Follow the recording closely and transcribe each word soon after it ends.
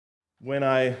When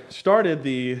I started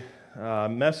the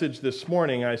message this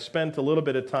morning, I spent a little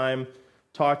bit of time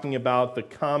talking about the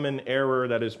common error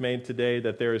that is made today,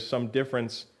 that there is some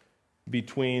difference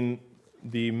between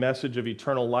the message of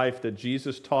eternal life that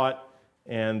Jesus taught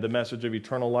and the message of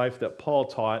eternal life that Paul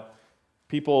taught.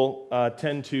 People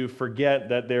tend to forget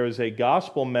that there is a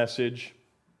gospel message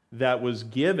that was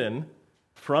given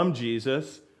from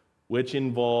Jesus, which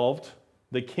involved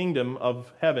the kingdom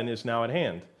of heaven is now at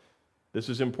hand. This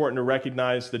is important to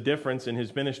recognize the difference in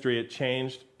his ministry. It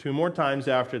changed 2 more times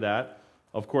after that,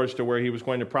 of course, to where he was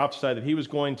going to prophesy that he was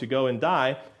going to go and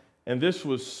die. And this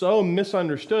was so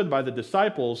misunderstood by the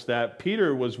disciples that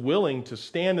Peter was willing to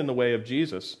stand in the way of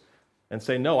Jesus and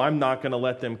say, "No, I'm not going to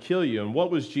let them kill you." And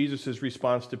what was Jesus'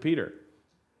 response to Peter?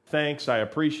 "Thanks, I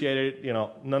appreciate it."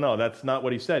 No, that's not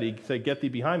what he said. He said, "Get thee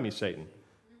behind me, Satan."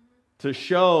 To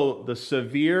show the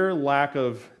severe lack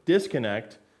of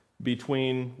disconnect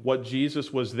between what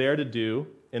Jesus was there to do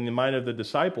in the mind of the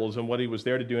disciples and what he was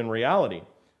there to do in reality.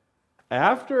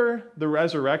 After the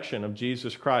resurrection of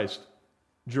Jesus Christ,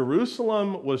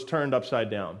 Jerusalem was turned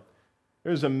upside down.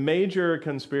 There's a major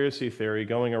conspiracy theory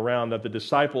going around that the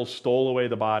disciples stole away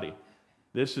the body.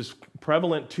 This is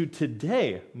prevalent to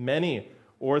today. Many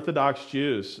Orthodox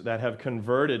Jews that have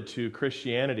converted to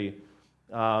Christianity,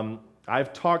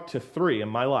 I've talked to 3 in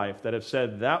my life that have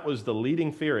said that was the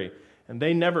leading theory. And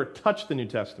they never touched the New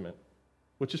Testament,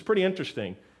 which is pretty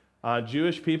interesting.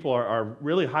 Jewish people are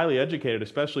really highly educated,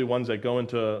 especially ones that go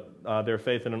into their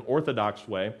faith in an Orthodox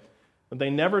way, but they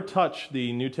never touch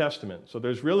the New Testament. So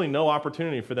there's really no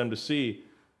opportunity for them to see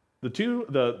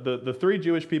the 3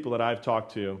 Jewish people that I've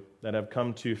talked to that have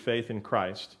come to faith in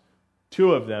Christ.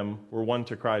 2 of them were won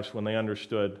to Christ when they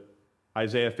understood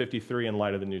Isaiah 53 in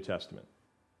light of the New Testament.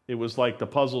 It was like the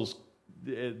puzzle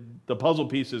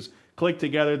pieces clicked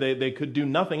together. They could do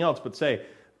nothing else but say,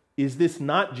 "Is this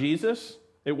not Jesus?"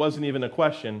 It wasn't even a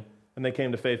question, and they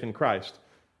came to faith in Christ.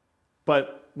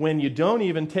 But when you don't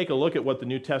even take a look at what the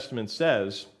New Testament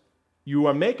says, you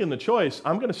are making the choice,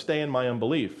 I'm going to stay in my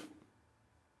unbelief.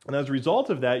 And as a result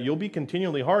of that, you'll be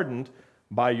continually hardened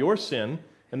by your sin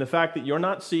and the fact that you're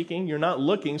not seeking, you're not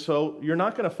looking, so you're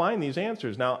not going to find these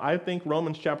answers. Now, I think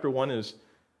Romans chapter 1 is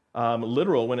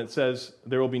literal when it says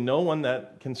there will be no one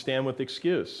that can stand with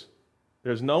excuse.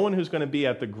 There's no one who's going to be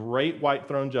at the great white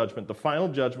throne judgment, the final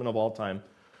judgment of all time,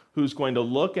 who's going to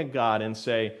look at God and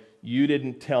say, "You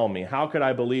didn't tell me. How could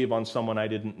I believe on someone I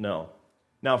didn't know?"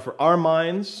 Now, for our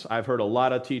minds, I've heard a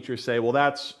lot of teachers say, "Well,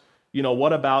 that's,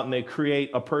 what about?" And they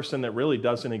create a person that really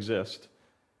doesn't exist.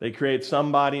 They create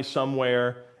somebody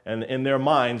somewhere, and in their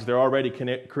minds, they're already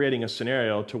creating a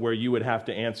scenario to where you would have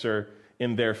to answer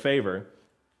in their favor.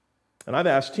 And I've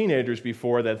asked teenagers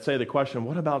before that say the question,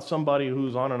 "What about somebody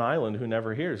who's on an island who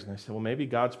never hears?" And I say, "Well, maybe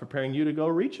God's preparing you to go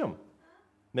reach them.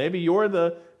 Maybe you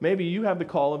have the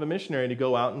call of a missionary to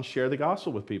go out and share the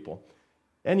gospel with people."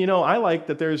 And I like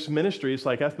that there's ministries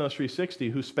like Ethnos 360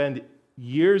 who spend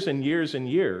years and years and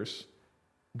years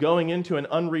going into an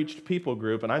unreached people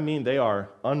group, and I mean they are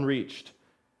unreached.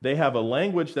 They have a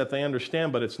language that they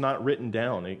understand, but it's not written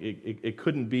down. It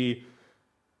couldn't be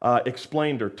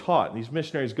explained or taught. These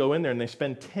missionaries go in there and they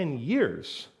spend 10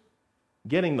 years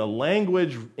getting the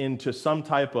language into some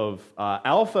type of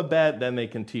alphabet. Then they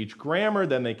can teach grammar.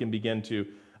 Then they can begin to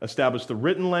establish the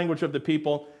written language of the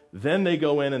people. Then they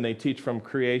go in and they teach from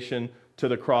creation to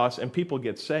the cross, and people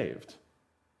get saved.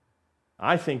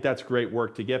 I think that's great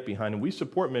work to get behind, and we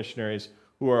support missionaries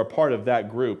who are a part of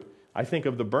that group. I think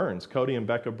of the Burns, Cody and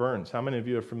Becca Burns. How many of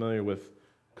you are familiar with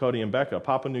Cody and Becca?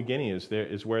 Papua New Guinea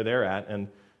is where they're at, and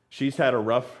she's had a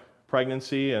rough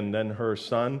pregnancy, and then her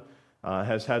son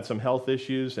has had some health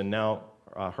issues, and now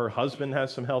her husband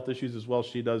has some health issues as well.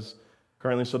 She does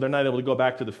currently, so they're not able to go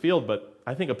back to the field. But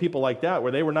I think of people like that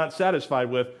where they were not satisfied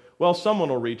with, well, someone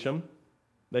will reach them.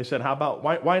 They said, how about,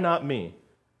 why not me?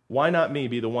 Why not me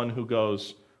be the one who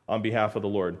goes on behalf of the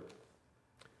Lord?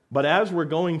 But as we're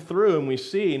going through and we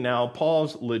see now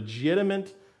Paul's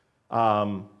legitimate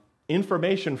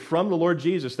information from the Lord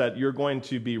Jesus that you're going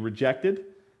to be rejected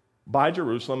by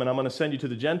Jerusalem, and I'm going to send you to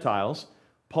the Gentiles.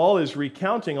 Paul is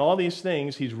recounting all these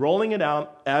things. He's rolling it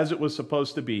out as it was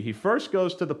supposed to be. He first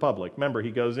goes to the public. Remember,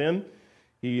 he goes in,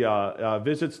 he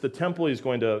visits the temple. He's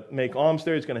going to make alms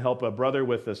there. He's going to help a brother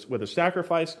with a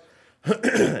sacrifice.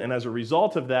 And as a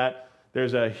result of that,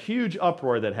 there's a huge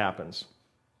uproar that happens.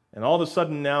 And all of a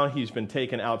sudden now he's been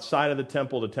taken outside of the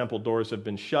temple. The temple doors have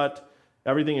been shut.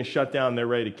 Everything is shut down. They're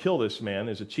ready to kill this man.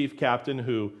 There's a chief captain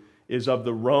who is of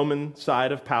the Roman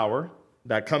side of power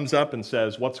that comes up and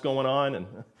says, "What's going on?" And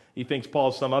he thinks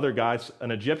Paul's some other guy,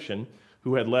 an Egyptian,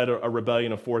 who had led a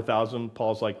rebellion of 4,000.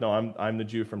 Paul's like, "No, I'm the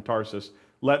Jew from Tarsus.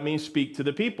 let me speak to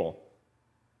the people.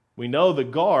 We know the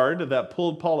guard that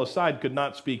pulled Paul aside could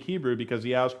not speak Hebrew because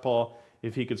he asked Paul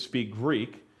if he could speak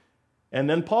Greek. And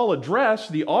then Paul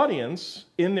addressed the audience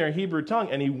in their Hebrew tongue,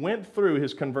 and he went through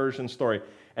his conversion story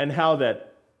and how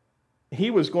that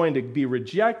he was going to be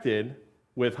rejected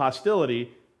with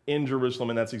hostility in Jerusalem,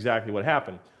 and that's exactly what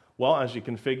happened. Well, as you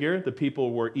can figure, the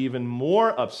people were even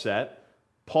more upset.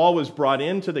 Paul was brought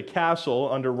into the castle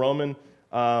under Roman,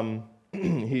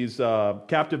 he's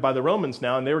captive by the Romans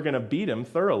now, and they were going to beat him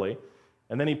thoroughly.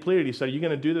 And then he pleaded, he said, "Are you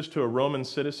going to do this to a Roman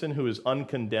citizen who is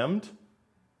uncondemned?"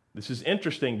 This is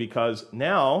interesting because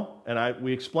now, and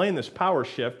we explained this power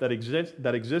shift that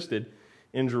existed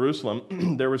in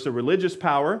Jerusalem. There was a religious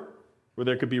power where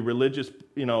there could be religious,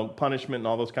 punishment and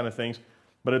all those kind of things.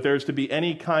 But if there's to be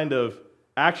any kind of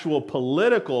actual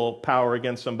political power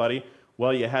against somebody,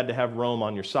 well, you had to have Rome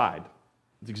on your side.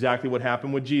 It's exactly what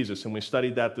happened with Jesus, and we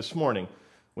studied that this morning.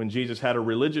 When Jesus had a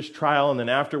religious trial, and then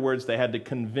afterwards they had to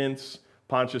convince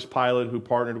Pontius Pilate, who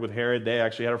partnered with Herod. They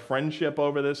actually had a friendship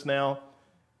over this now.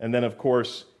 And then, of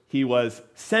course, he was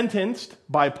sentenced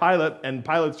by Pilate, and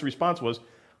Pilate's response was,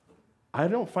 "I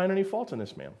don't find any fault in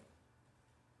this man."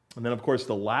 And then, of course,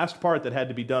 the last part that had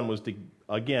to be done was to,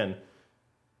 again,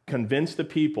 convince the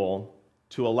people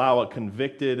to allow a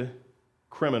convicted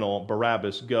criminal,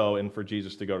 Barabbas, go and for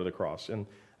Jesus to go to the cross. And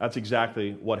that's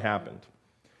exactly what happened.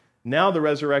 Now the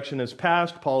resurrection has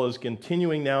passed. Paul is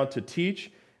continuing now to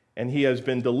teach, and he has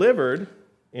been delivered.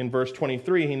 In verse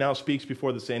 23, he now speaks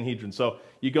before the Sanhedrin. So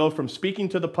you go from speaking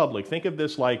to the public. Think of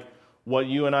this like what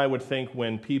you and I would think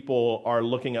when people are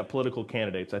looking at political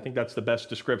candidates. I think that's the best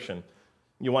description.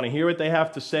 You want to hear what they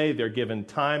have to say. They're given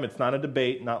time. It's not a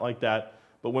debate, not like that.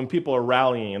 But when people are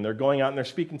rallying and they're going out and they're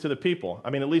speaking to the people. I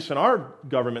mean, at least in our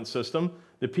government system,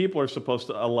 the people are supposed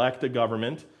to elect a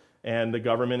government, and the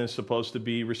government is supposed to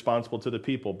be responsible to the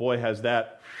people. Boy, has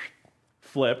that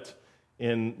flipped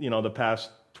in the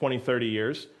past 20, 30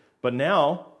 years. But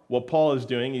now, what Paul is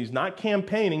doing, he's not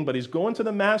campaigning, but he's going to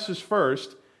the masses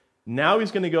first. Now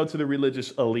he's going to go to the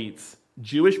religious elites.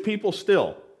 Jewish people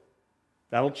still.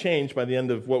 That'll change by the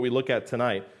end of what we look at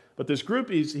tonight. But this group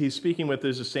he's speaking with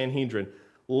is a Sanhedrin.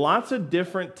 Lots of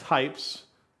different types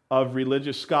of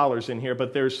religious scholars in here,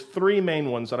 but there's three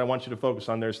main ones that I want you to focus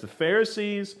on. There's the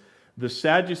Pharisees, the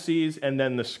Sadducees, and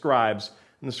then the scribes.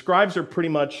 And the scribes are pretty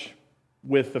much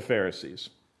with the Pharisees.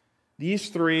 These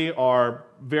three are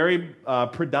very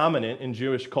predominant in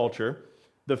Jewish culture.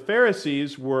 The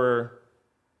Pharisees were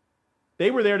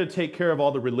there to take care of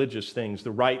all the religious things,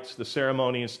 the rites, the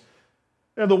ceremonies.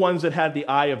 They're the ones that had the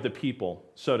eye of the people,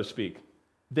 so to speak.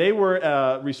 They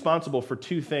were responsible for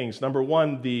two things. Number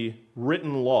one, the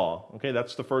written law. Okay,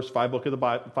 that's the first five books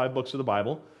of the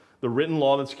Bible. The written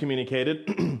law that's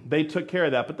communicated. They took care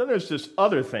of that. But then there's this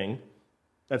other thing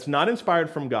that's not inspired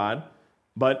from God,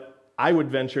 but I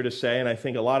would venture to say, and I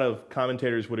think a lot of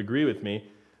commentators would agree with me,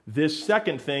 this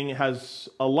second thing has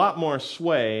a lot more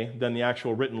sway than the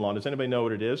actual written law. Does anybody know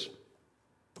what it is?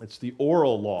 It's the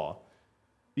oral law.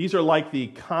 These are like the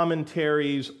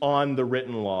commentaries on the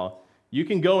written law. You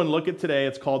can go and look at today.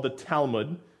 It's called the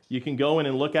Talmud. You can go in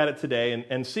and look at it today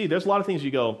and see. There's a lot of things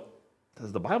you go,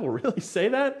 does the Bible really say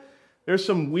that? There's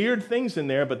some weird things in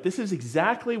there, but this is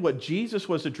exactly what Jesus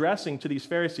was addressing to these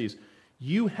Pharisees.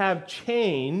 You have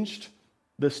changed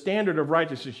the standard of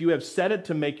righteousness. You have set it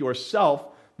to make yourself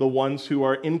the ones who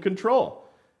are in control.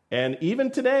 And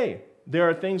even today, there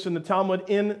are things in the Talmud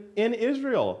in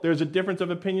Israel. There's a difference of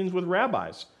opinions with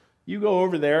rabbis. You go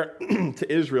over there to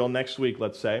Israel next week,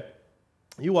 let's say.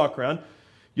 You walk around,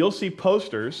 you'll see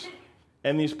posters,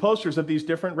 and these posters of these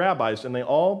different rabbis, and they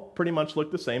all pretty much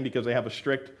look the same because they have a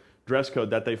strict dress code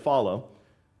that they follow.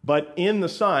 But in the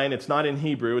sign, it's not in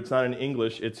Hebrew, it's not in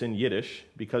English, it's in Yiddish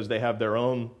because they have their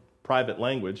own private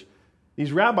language.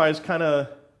 These rabbis kind of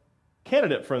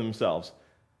candidate for themselves.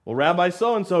 Well, Rabbi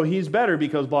so-and-so, he's better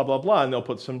because blah, blah, blah, and they'll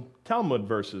put some Talmud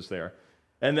verses there.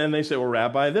 And then they say, well,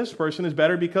 Rabbi this person is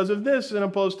better because of this as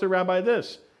opposed to Rabbi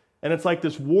this. And it's like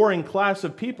this warring class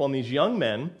of people, and these young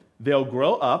men, they'll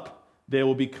grow up, they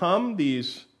will become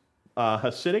these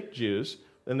Hasidic Jews,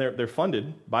 and they're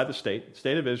funded by the state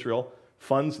of Israel,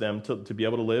 funds them to be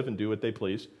able to live and do what they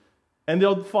please. And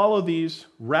they'll follow these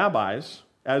rabbis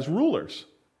as rulers.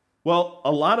 Well,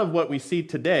 a lot of what we see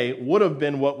today would have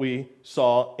been what we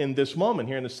saw in this moment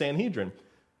here in the Sanhedrin.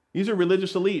 These are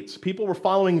religious elites. People were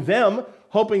following them,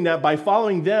 hoping that by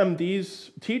following them, these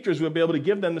teachers would be able to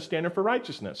give them the standard for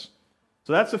righteousness.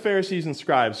 So that's the Pharisees and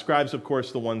scribes. Scribes, of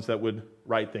course, the ones that would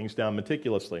write things down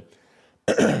meticulously.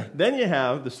 Then you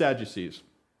have the Sadducees.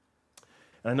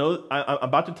 And I know I'm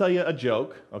about to tell you a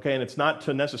joke, okay, and it's not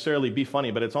to necessarily be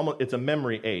funny, but it's a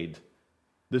memory aid.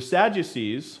 The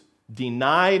Sadducees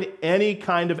denied any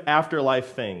kind of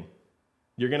afterlife thing.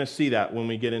 You're going to see that when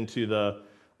we get into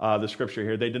the scripture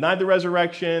here. They denied the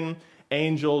resurrection,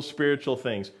 angels, spiritual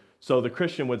things. So the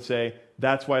Christian would say,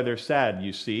 that's why they're sad,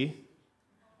 you see?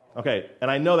 Okay, and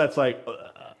I know that's like,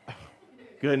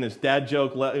 goodness, dad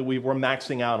joke, we're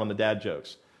maxing out on the dad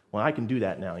jokes. Well, I can do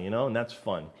that now, and that's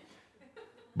fun.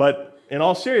 But in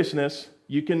all seriousness,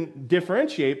 you can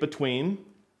differentiate between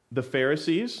the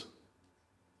Pharisees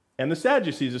and the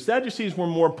Sadducees. The Sadducees were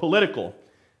more political.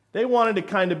 They wanted to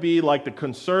kind of be like the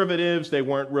conservatives. They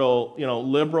weren't real,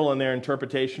 liberal in their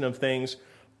interpretation of things.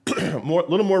 A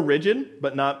little more rigid,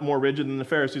 but not more rigid than the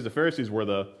Pharisees. The Pharisees were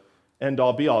the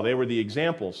end-all, be-all. They were the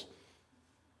examples.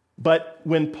 But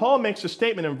when Paul makes a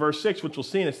statement in verse 6, which we'll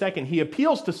see in a second, he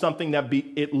appeals to something that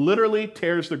it literally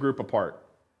tears the group apart.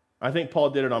 I think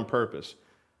Paul did it on purpose.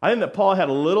 I think that Paul had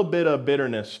a little bit of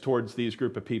bitterness towards these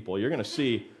group of people. You're going to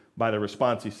see by the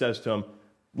response he says to them.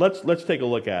 Let's take a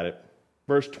look at it.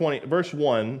 Verse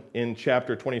 1 in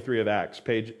chapter 23 of Acts,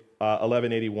 page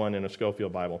 1181 in a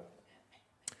Scofield Bible.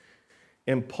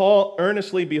 And Paul,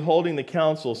 earnestly beholding the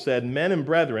council, said, Men and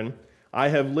brethren, I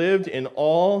have lived in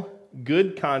all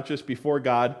good conscience before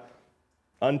God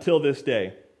until this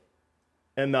day.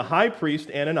 And the high priest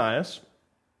Ananias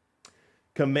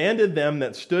commanded them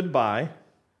that stood by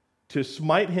to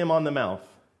smite him on the mouth.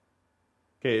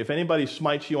 Okay, if anybody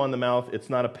smites you on the mouth, it's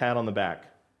not a pat on the back.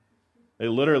 They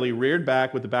literally reared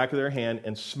back with the back of their hand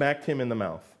and smacked him in the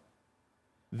mouth.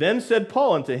 Then said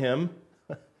Paul unto him,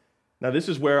 now this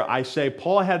is where I say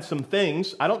Paul had some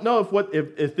things. I don't know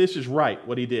if this is right,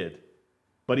 what he did.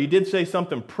 But he did say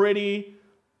something pretty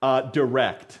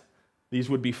direct. These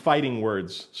would be fighting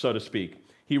words, so to speak.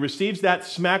 He receives that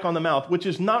smack on the mouth, which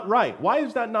is not right. Why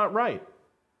is that not right?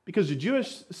 Because the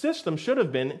Jewish system should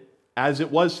have been, as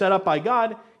it was set up by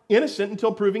God, innocent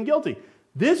until proven guilty.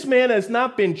 This man has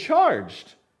not been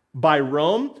charged by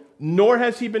Rome, nor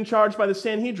has he been charged by the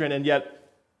Sanhedrin, and yet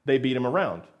they beat him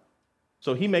around.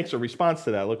 So he makes a response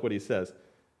to that. Look what he says.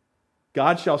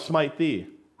 God shall smite thee.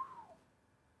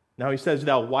 Now he says,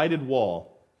 thou whited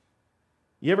wall.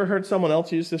 You ever heard someone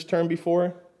else use this term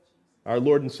before? Our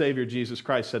Lord and Savior Jesus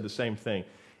Christ said the same thing.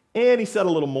 And he said a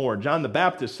little more. John the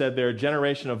Baptist said they're a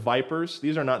generation of vipers.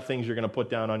 These are not things you're going to put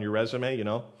down on your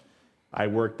resume, I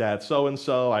worked at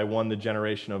so-and-so. I won the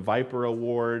Generation of Viper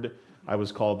Award. I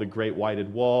was called the Great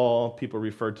Whited Wall. People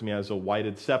referred to me as a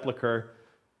whited sepulcher.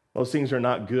 Those things are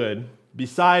not good.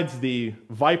 Besides the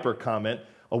viper comment,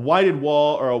 a whited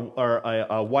wall or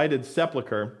a whited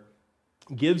sepulcher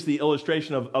gives the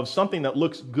illustration of something that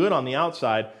looks good on the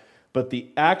outside, but the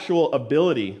actual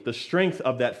ability, the strength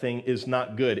of that thing is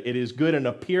not good. It is good in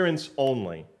appearance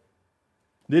only.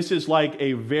 This is like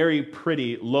a very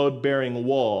pretty load-bearing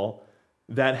wall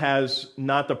that has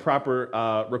not the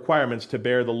proper requirements to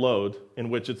bear the load in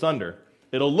which it's under.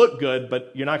 It'll look good,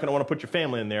 but you're not going to want to put your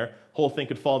family in there. Whole thing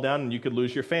could fall down and you could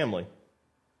lose your family.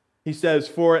 He says,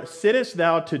 For sittest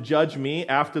thou to judge me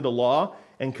after the law,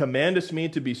 and commandest me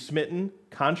to be smitten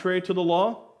contrary to the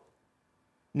law?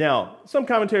 Now, some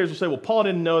commentators will say, well, Paul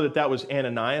didn't know that was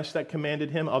Ananias that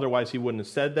commanded him, otherwise he wouldn't have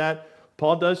said that.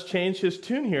 Paul does change his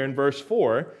tune here in verse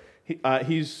 4.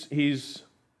 There's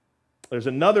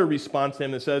another response to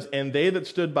him that says, And they that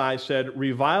stood by said,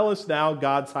 Revilest thou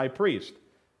God's high priest?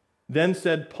 Then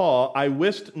said Paul, I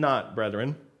wist not,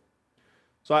 brethren.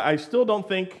 So I still don't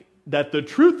think that the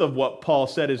truth of what Paul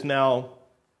said is now,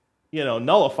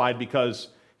 nullified because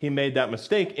he made that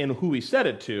mistake in who he said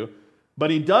it to.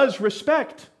 But he does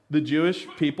respect the Jewish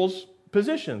people's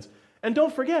positions. And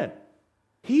don't forget,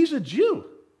 he's a Jew.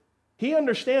 He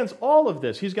understands all of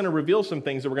this. He's going to reveal some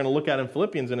things that we're going to look at in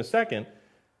Philippians in a second.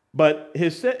 But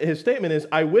his statement is,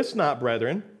 I wist not,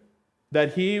 brethren,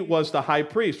 that he was the high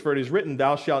priest, for it is written,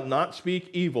 Thou shalt not speak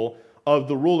evil of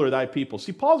the ruler of thy people.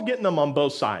 See, Paul's getting them on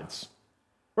both sides.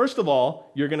 First of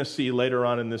all, you're going to see later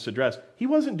on in this address, he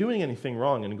wasn't doing anything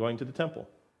wrong in going to the temple.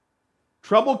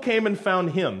 Trouble came and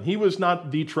found him. He was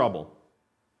not the trouble.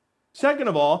 Second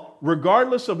of all,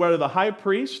 regardless of whether the high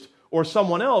priest or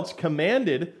someone else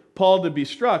commanded Paul to be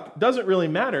struck, doesn't really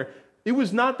matter. It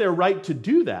was not their right to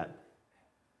do that.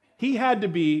 He had to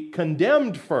be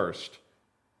condemned first.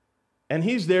 And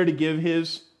he's there to give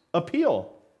his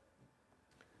appeal.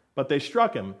 But they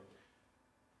struck him.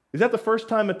 Is that the first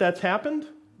time that that's happened?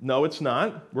 No, it's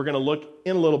not. We're going to look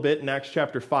in a little bit in Acts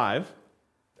chapter 5.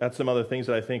 That's some other things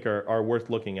that I think are worth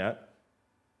looking at.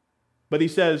 But he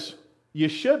says,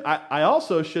 I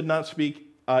also should not speak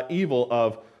evil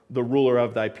of the ruler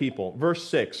of thy people. Verse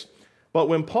 6, But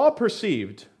when Paul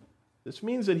perceived, this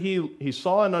means that he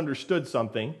saw and understood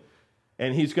something,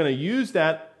 and he's going to use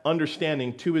that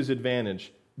understanding to his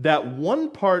advantage. that one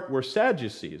part were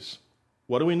Sadducees.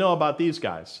 What do we know about these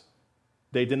guys?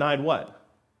 They denied what?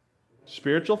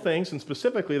 Spiritual things, and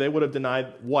specifically, they would have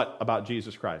denied what about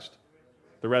Jesus Christ?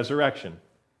 The resurrection.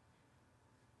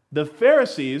 The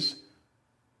Pharisees,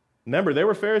 remember, they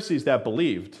were Pharisees that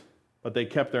believed, but they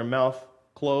kept their mouth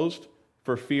closed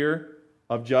for fear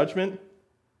of judgment.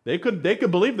 They could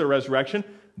believe the resurrection.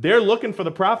 They're looking for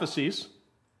the prophecies.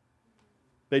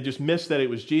 They just missed that it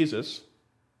was Jesus.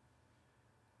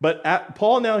 But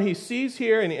Paul now, he sees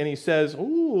here and he says,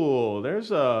 ooh, there's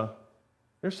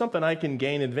something I can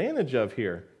gain advantage of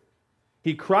here.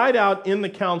 He cried out in the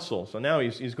council. So now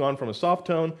he's gone from a soft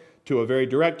tone to a very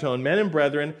direct tone. Men and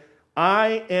brethren,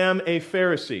 I am a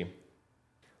Pharisee,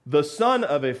 the son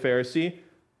of a Pharisee.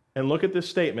 And look at this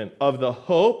statement. Of the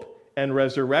hope and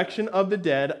resurrection of the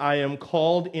dead, I am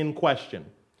called in question.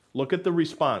 Look at the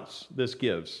response this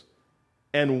gives.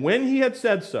 And when he had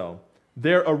said so,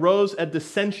 there arose a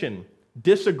dissension,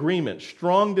 disagreement,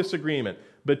 strong disagreement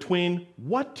between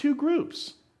what two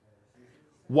groups?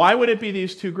 Why would it be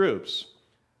these two groups?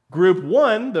 Group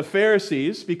one, the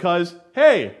Pharisees, because,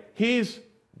 hey, he's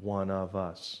one of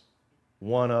us.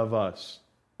 One of us.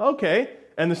 Okay.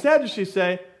 And the Sadducees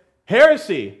say,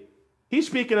 heresy. He's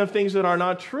speaking of things that are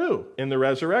not true in the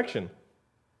resurrection.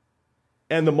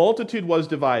 And the multitude was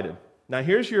divided. Now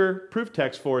here's your proof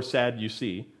text for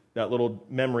Sadducee, that little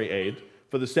memory aid.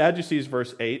 For the Sadducees,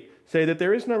 verse 8, say that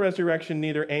there is no resurrection,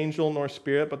 neither angel nor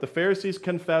spirit, but the Pharisees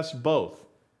confess both.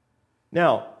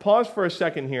 Now, pause for a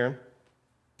second here,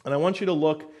 and I want you to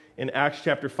look in Acts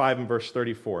chapter 5 and verse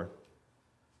 34.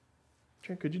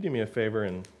 Could you do me a favor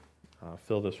and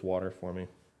fill this water for me?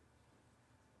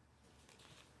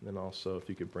 And then also, if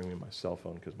you could bring me my cell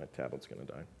phone, because my tablet's going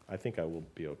to die. I think I will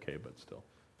be okay, but still.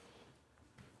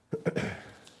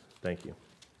 Thank you.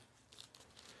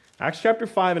 Acts chapter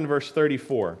 5 and verse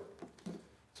 34.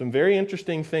 Some very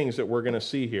interesting things that we're going to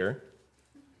see here.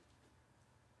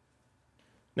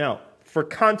 Now, for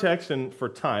context and for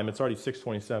time, it's already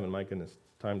 6:27. My goodness,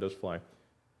 time does fly.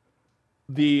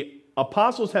 The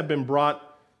apostles have been brought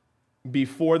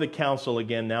before the council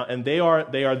again now, and they are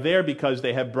there because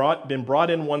they have been brought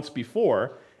in once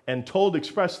before and told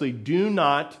expressly, do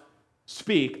not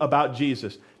speak about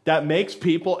Jesus. That makes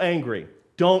people angry.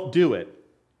 Don't do it.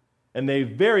 And they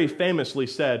very famously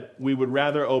said, we would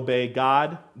rather obey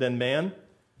God than man.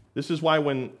 This is why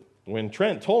when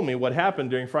Trent told me what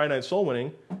happened during Friday Night Soul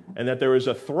Winning, and that there was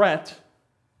a threat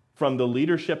from the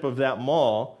leadership of that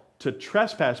mall to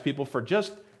trespass people for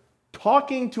just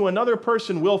talking to another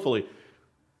person willfully.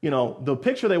 You know, the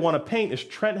picture they want to paint is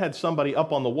Trent had somebody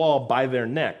up on the wall by their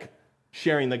neck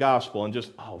sharing the gospel and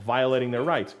just violating their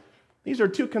rights. These are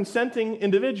two consenting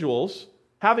individuals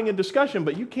having a discussion,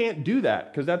 but you can't do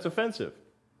that because that's offensive.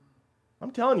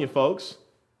 I'm telling you, folks,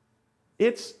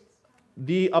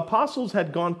 the apostles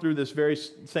had gone through this very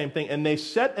same thing, and they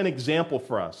set an example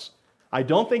for us. I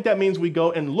don't think that means we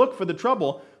go and look for the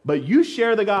trouble, but you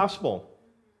share the gospel.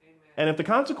 And if the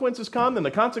consequences come, then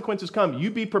the consequences come.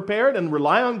 You be prepared and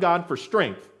rely on God for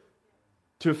strength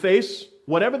to face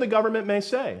whatever the government may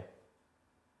say.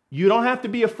 You don't have to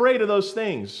be afraid of those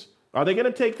things. Are they going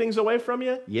to take things away from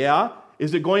you? Yeah.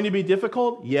 Is it going to be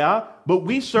difficult? Yeah. But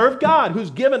we serve God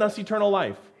who's given us eternal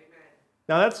life.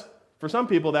 Now for some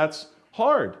people, that's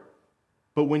hard.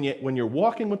 But when you're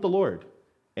walking with the Lord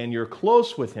and you're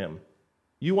close with Him,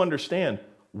 you understand,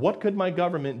 what could my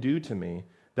government do to me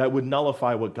that would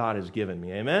nullify what God has given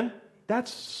me? Amen?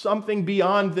 That's something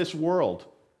beyond this world.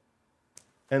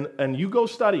 And you go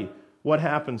study what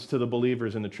happens to the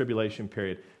believers in the tribulation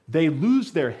period. They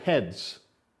lose their heads.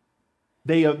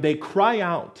 They cry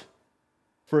out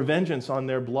for vengeance on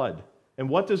their blood. And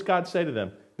what does God say to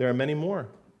them? There are many more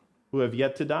who have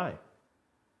yet to die.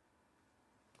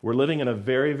 We're living in a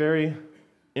very, very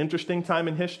interesting time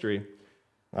in history.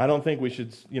 I don't think we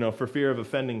should, for fear of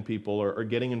offending people or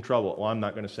getting in trouble, well, I'm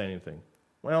not going to say anything.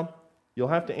 Well, you'll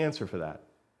have to answer for that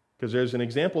because there's an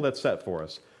example that's set for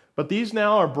us. But these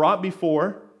now are brought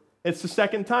before. It's the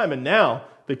second time, and now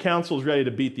the council's ready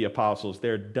to beat the apostles.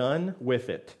 They're done with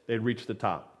it. They'd reached the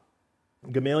top.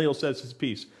 Gamaliel says his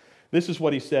piece. This is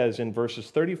what he says in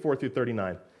verses 34 through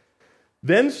 39.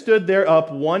 Then stood there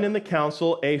up one in the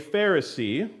council, a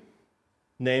Pharisee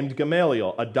named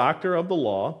Gamaliel, a doctor of the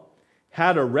law,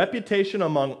 had a reputation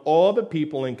among all the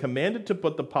people, and commanded to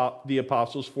put the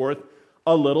apostles forth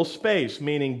a little space,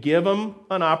 meaning give them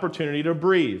an opportunity to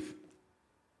breathe.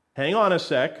 Hang on a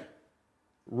sec,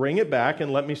 ring it back,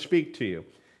 and let me speak to you.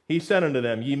 He said unto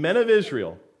them, Ye men of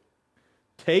Israel,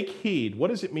 take heed. What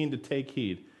does it mean to take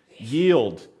heed?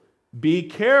 Yield. Be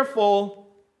careful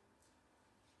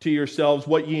to yourselves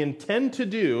what ye intend to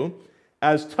do,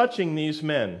 as touching these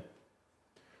men.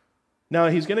 Now,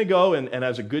 he's going to go, and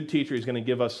as a good teacher, he's going to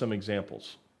give us some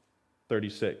examples.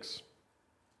 36.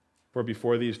 For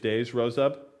before these days rose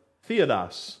up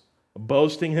Theodas,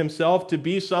 boasting himself to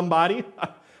be somebody.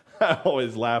 I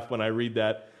always laugh when I read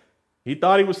that. He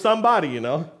thought he was somebody,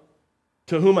 to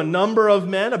whom a number of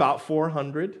men, about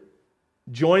 400,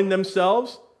 joined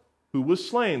themselves, who was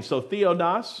slain. So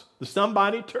Theodas, the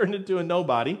somebody, turned into a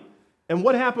nobody. And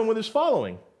what happened with his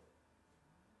following?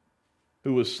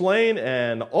 Who was slain,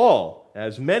 and all,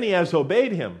 as many as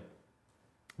obeyed him,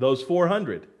 those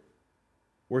 400,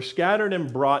 were scattered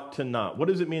and brought to naught. What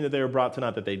does it mean that they were brought to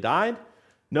naught? That they died?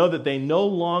 No, that they no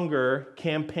longer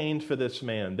campaigned for this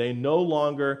man. They no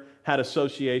longer had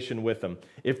association with him.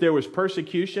 If there was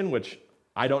persecution, which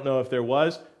I don't know if there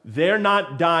was, they're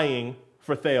not dying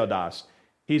for Theodas.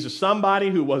 He's a somebody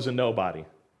who was a nobody.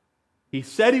 He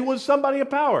said he was somebody of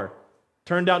power.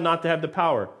 Turned out not to have the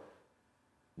power.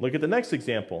 Look at the next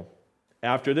example.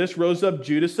 After this rose up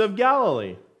Judas of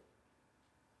Galilee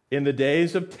in the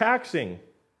days of taxing,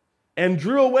 and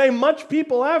drew away much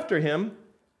people after him.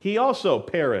 He also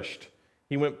perished.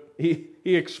 He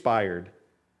expired.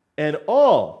 And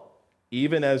all,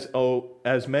 even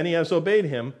as many as obeyed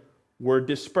him, were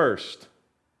dispersed.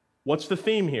 What's the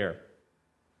theme here?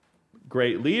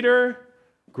 Great leader,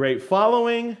 great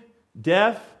following,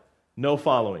 death, no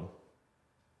following.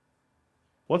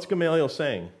 What's Gamaliel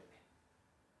saying?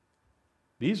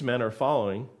 These men are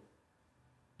following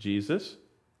Jesus,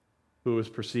 who was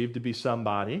perceived to be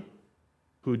somebody,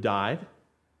 who died,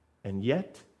 and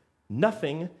yet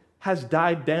nothing has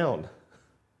died down.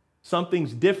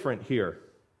 Something's different here.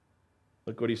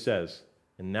 Look what he says.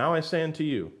 And now I say unto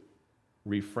you,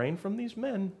 refrain from these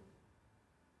men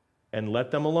and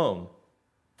let them alone.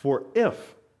 For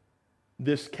if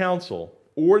this counsel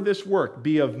or this work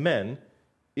be of men,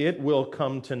 it will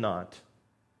come to naught.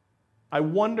 I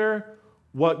wonder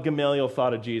what Gamaliel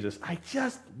thought of Jesus. I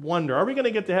just wonder. Are we going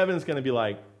to get to heaven? It's going to be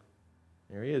like,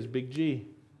 there he is, big G.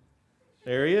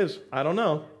 There he is. I don't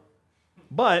know.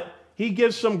 But he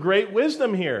gives some great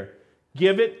wisdom here.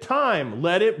 Give it time.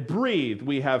 Let it breathe.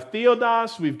 We have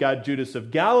Theodas. We've got Judas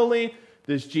of Galilee.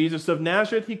 This Jesus of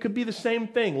Nazareth. He could be the same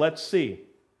thing. Let's see.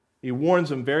 He warns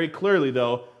them very clearly,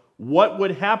 though, what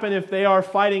would happen if they are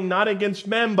fighting not against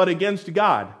men, but against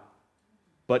God.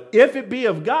 But if it be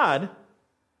of God,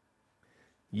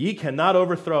 ye cannot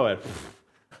overthrow it.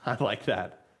 I like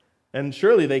that. And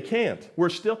surely they can't.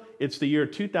 It's the year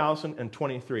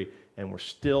 2023, and we're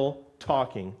still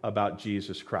talking about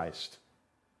Jesus Christ.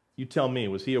 You tell me,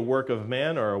 was he a work of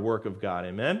man or a work of God?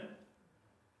 Amen?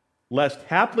 Lest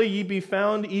haply ye be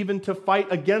found even to fight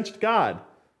against God.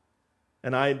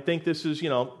 And I think this is,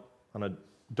 on a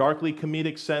darkly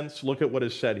comedic sense, look at what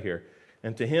is said here.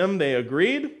 And to him they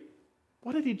agreed.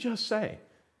 What did he just say?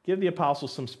 Give the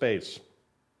apostles some space.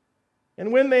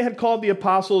 And when they had called the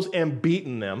apostles and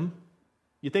beaten them,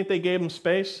 you think they gave them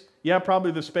space? Yeah,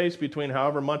 probably the space between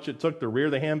however much it took to rear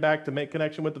the hand back to make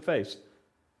connection with the face.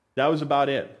 That was about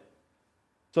it.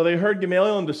 So they heard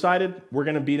Gamaliel and decided, we're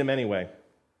going to beat him anyway.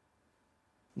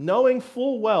 Knowing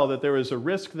full well that there was a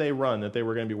risk they run that they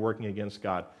were going to be working against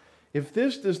God. If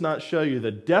this does not show you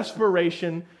the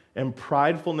desperation and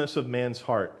pridefulness of man's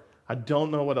heart, I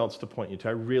don't know what else to point you to.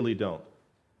 I really don't.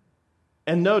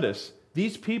 And notice,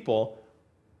 these people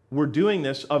were doing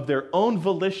this of their own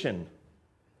volition,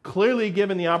 clearly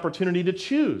given the opportunity to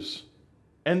choose,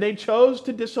 and they chose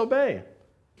to disobey.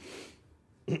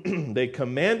 They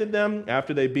commanded them,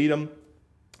 after they beat them,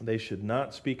 they should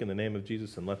not speak in the name of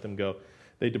Jesus and let them go.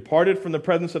 They departed from the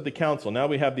presence of the council. Now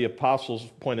we have the apostles'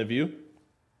 point of view,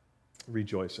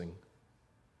 rejoicing.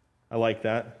 I like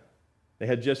that. They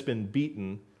had just been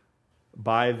beaten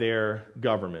by their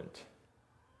government,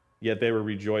 yet they were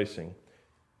rejoicing.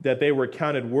 That they were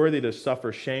counted worthy to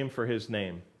suffer shame for his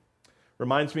name.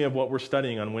 Reminds me of what we're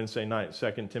studying on Wednesday night,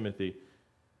 2 Timothy.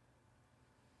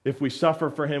 If we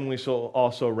suffer for him, we shall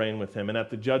also reign with him. And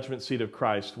at the judgment seat of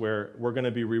Christ, where we're going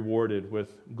to be rewarded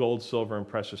with gold, silver, and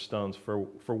precious stones for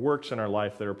works in our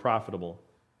life that are profitable.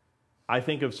 I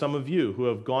think of some of you who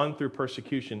have gone through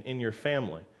persecution in your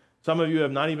family. Some of you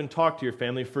have not even talked to your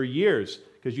family for years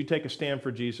because you take a stand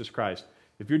for Jesus Christ.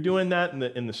 If you're doing that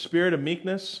in the spirit of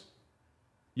meekness,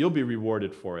 you'll be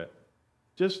rewarded for it.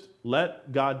 Just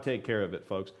let God take care of it,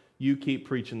 folks. You keep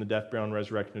preaching the death, burial, and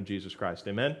resurrection of Jesus Christ.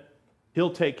 Amen?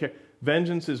 He'll take care.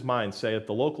 Vengeance is mine. Say at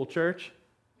the local church?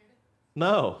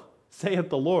 No. Say at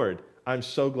the Lord. I'm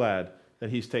so glad that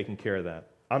he's taking care of that.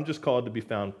 I'm just called to be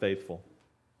found faithful.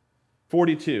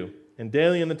 42. And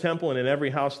daily in the temple and in every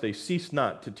house they ceased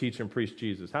not to teach and preach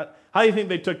Jesus. How do you think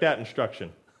they took that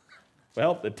instruction?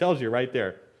 Well, it tells you right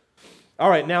there. All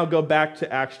right, now go back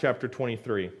to Acts chapter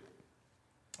 23.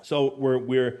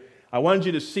 So I wanted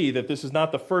you to see that this is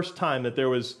not the first time that there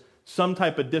was some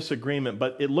type of disagreement,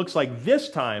 but it looks like this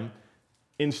time,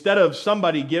 instead of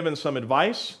somebody giving some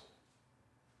advice,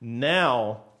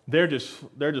 now they're just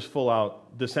full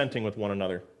out dissenting with one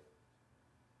another.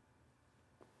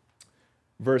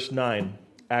 Verse 9,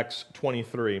 Acts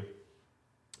 23.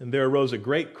 And there arose a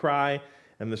great cry,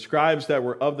 and the scribes that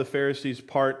were of the Pharisees'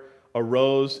 part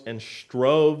arose and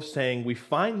strove, saying, we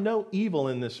find no evil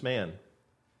in this man.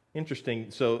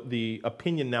 Interesting. So the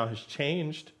opinion now has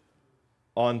changed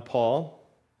on Paul.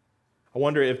 I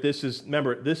wonder if this is,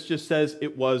 remember, this just says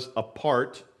it was a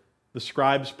part, the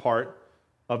scribes' part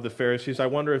of the Pharisees. I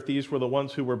wonder if these were the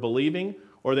ones who were believing,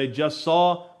 or they just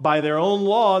saw by their own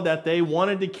law that they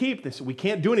wanted to keep this. We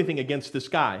can't do anything against this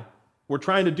guy. We're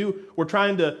trying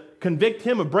to convict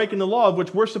him of breaking the law of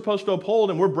which we're supposed to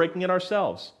uphold, and we're breaking it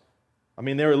ourselves. I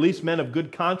mean, there are at least men of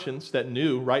good conscience that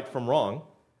knew right from wrong.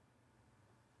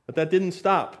 But that didn't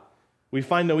stop. We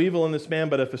find no evil in this man,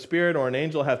 but if a spirit or an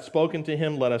angel hath spoken to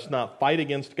him, let us not fight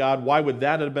against God. Why would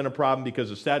that have been a problem? Because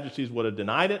the Sadducees would have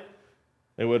denied it.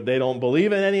 They don't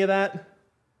believe in any of that.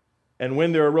 And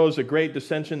when there arose a great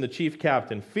dissension, the chief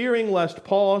captain, fearing lest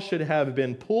Paul should have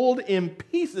been pulled in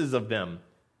pieces of them.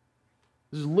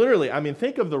 This is literally, I mean,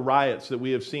 think of the riots that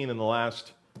we have seen in the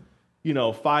last,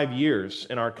 5 years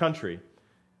in our country.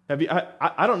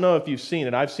 I don't know if you've seen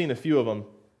it. I've seen a few of them.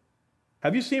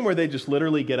 Have you seen where they just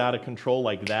literally get out of control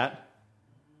like that?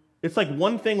 It's like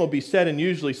one thing will be said, and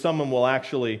usually someone will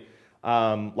actually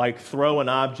throw an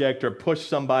object or push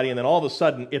somebody, and then all of a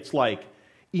sudden it's like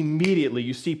immediately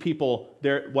you see people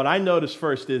there. What I notice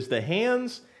first is the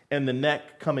hands and the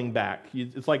neck coming back.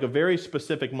 It's like a very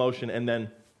specific motion, and then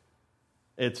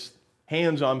it's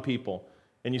hands on people.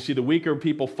 And you see the weaker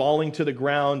people falling to the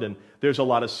ground, and there's a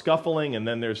lot of scuffling, and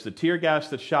then there's the tear gas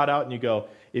that's shot out, and you go,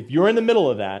 if you're in the middle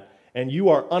of that, and you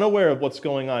are unaware of what's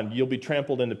going on, you'll be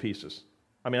trampled into pieces.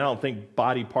 I mean, I don't think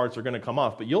body parts are going to come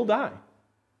off, but you'll die.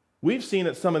 We've seen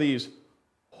at some of these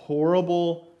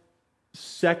horrible,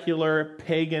 secular,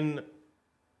 pagan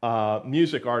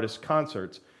music artist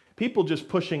concerts, people just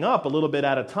pushing up a little bit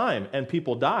at a time, and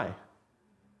people die,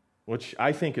 which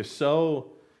I think is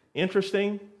so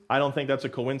interesting. I don't think that's a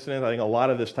coincidence. I think a lot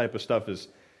of this type of stuff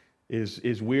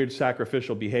is weird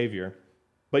sacrificial behavior.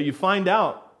 But you find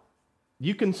out,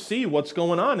 you can see what's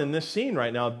going on in this scene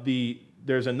right now.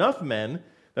 There's enough men,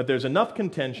 that there's enough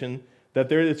contention,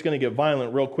 that it's going to get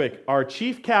violent real quick. Our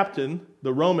chief captain,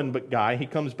 the Roman guy, he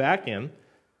comes back in,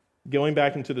 going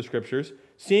back into the scriptures,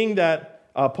 seeing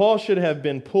that Paul should have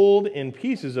been pulled in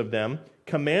pieces of them,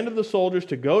 commanded the soldiers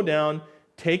to go down,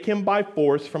 take him by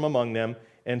force from among them,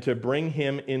 and to bring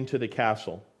him into the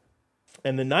castle.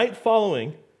 And the night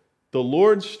following, the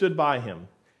Lord stood by him.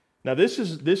 Now, this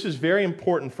is very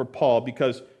important for Paul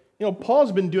because,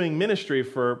 Paul's been doing ministry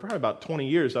for probably about 20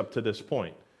 years up to this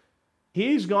point.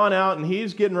 He's gone out and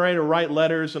he's getting ready to write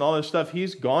letters and all this stuff.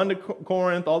 He's gone to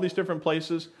Corinth, all these different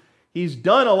places. He's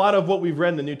done a lot of what we've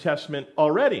read in the New Testament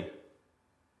already.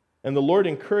 And the Lord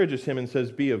encourages him and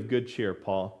says, be of good cheer,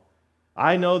 Paul.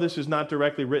 I know this is not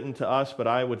directly written to us, but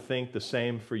I would think the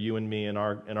same for you and me in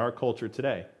our culture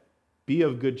today. Be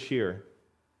of good cheer.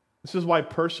 This is why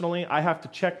personally I have to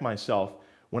check myself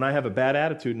when I have a bad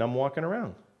attitude and I'm walking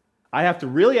around. I have to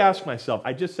really ask myself.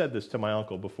 I just said this to my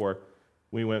uncle before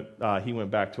he went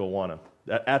back to Awana.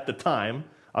 At the time,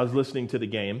 I was listening to the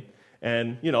game,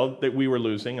 and that we were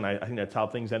losing, and I think that's how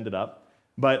things ended up.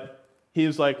 But he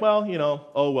was like,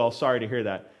 well, sorry to hear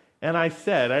that. And I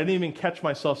didn't even catch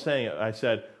myself saying it. I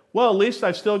said, well, at least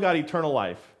I've still got eternal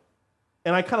life.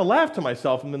 And I kind of laughed to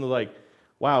myself, and then like,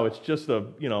 wow, it's just a,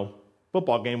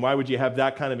 football game. Why would you have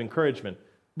that kind of encouragement?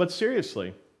 But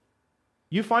seriously,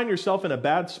 you find yourself in a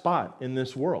bad spot in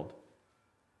this world.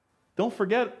 Don't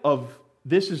forget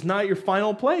this is not your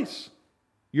final place.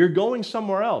 You're going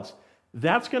somewhere else.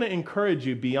 That's going to encourage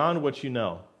you beyond what you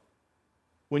know.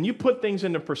 When you put things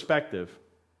into perspective,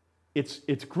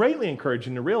 it's greatly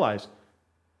encouraging to realize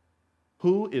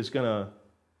who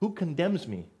condemns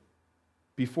me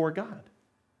before God?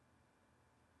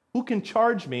 Who can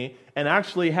charge me and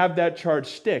actually have that charge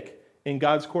stick in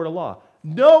God's court of law?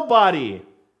 Nobody.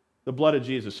 The blood of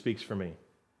Jesus speaks for me.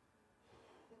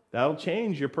 That'll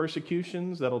change your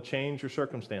persecutions. That'll change your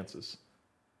circumstances.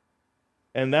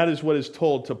 And that is what is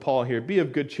told to Paul here. Be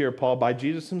of good cheer, Paul, by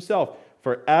Jesus himself.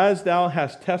 For as thou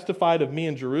hast testified of me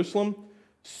in Jerusalem,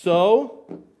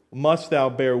 so must thou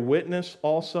bear witness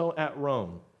also at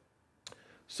Rome.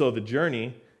 So the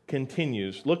journey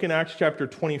continues. Look in Acts chapter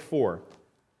 24.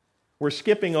 We're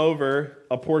skipping over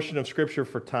a portion of Scripture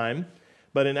for time,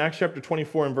 but in Acts chapter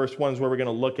 24 and verse 1 is where we're going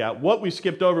to look at. What we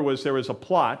skipped over was there was a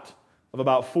plot of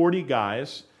about 40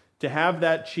 guys to have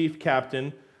that chief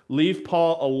captain leave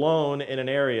Paul alone in an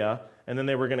area, and then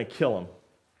they were going to kill him.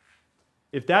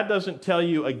 If that doesn't tell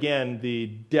you, again, the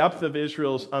depth of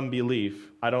Israel's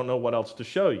unbelief, I don't know what else to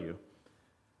show you.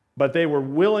 But they were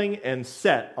willing and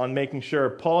set on making sure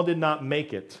Paul did not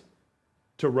make it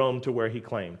to Rome to where he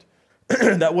claimed.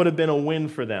 That would have been a win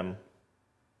for them.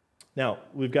 Now,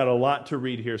 we've got a lot to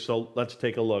read here, so let's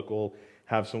take a look. We'll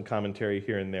have some commentary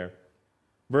here and there.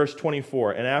 Verse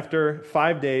 24, and after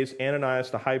 5 days,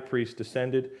 Ananias the high priest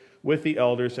descended with the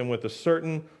elders and with a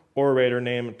certain orator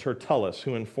named Tertullus,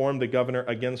 who informed the governor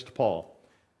against Paul.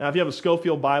 Now, if you have a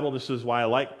Schofield Bible, this is why I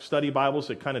like study Bibles.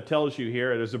 It kind of tells you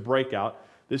here, it is a breakout.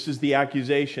 This is the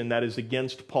accusation that is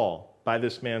against Paul by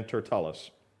this man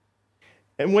Tertullus.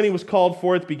 And when he was called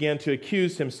forth, began to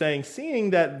accuse him, saying, seeing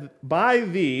that by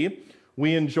thee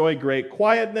we enjoy great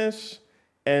quietness,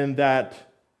 and that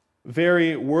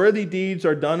very worthy deeds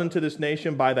are done unto this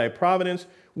nation by thy providence,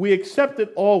 we accept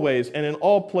it always and in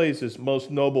all places, most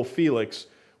noble Felix,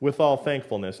 with all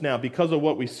thankfulness. Now, because of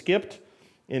what we skipped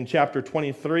in chapter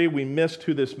 23, we missed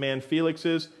who this man Felix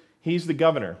is. He's the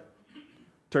governor.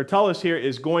 Tertullus here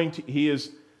is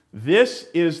this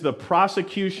is the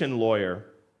prosecution lawyer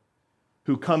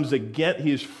who comes against,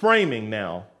 he is framing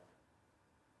now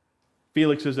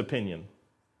Felix's opinion.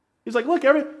 He's like, look,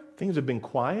 things have been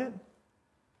quiet.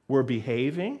 We're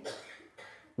behaving.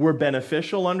 We're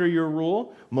beneficial under your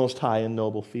rule, most high and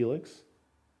noble Felix.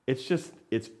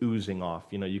 It's oozing off.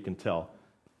 You can tell.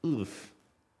 Oof.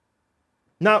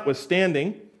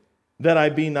 Notwithstanding that I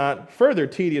be not further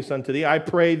tedious unto thee, I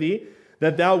pray thee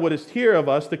that thou wouldest hear of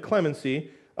us thy clemency,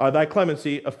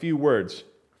 a few words.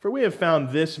 For we have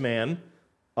found this man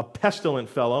a pestilent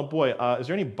fellow. Boy, is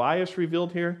there any bias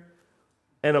revealed here?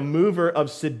 And a mover of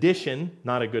sedition,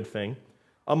 not a good thing,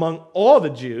 among all the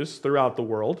Jews throughout the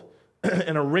world,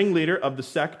 and a ringleader of the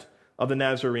sect of the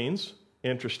Nazarenes.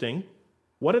 Interesting.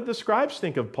 What did the scribes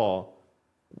think of Paul?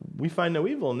 We find no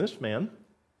evil in this man.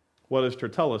 What does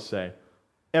Tertullus say?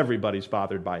 Everybody's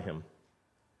bothered by him.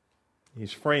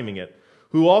 He's framing it.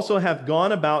 Who also hath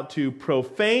gone about to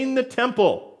profane the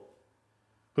temple,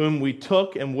 whom we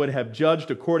took and would have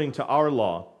judged according to our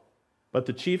law. But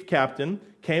the chief captain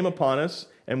came upon us,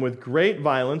 and with great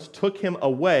violence took him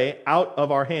away out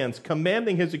of our hands,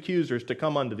 commanding his accusers to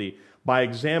come unto thee, by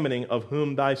examining of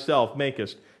whom thyself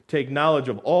makest take knowledge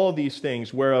of all these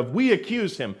things, whereof we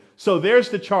accuse him. So there's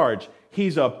the charge.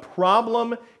 He's a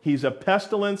problem, he's a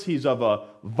pestilence, he's of a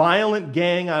violent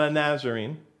gang out of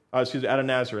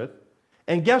Nazareth.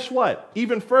 And guess what?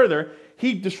 Even further,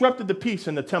 he disrupted the peace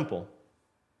in the temple.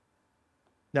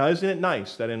 Now, isn't it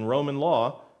nice that in Roman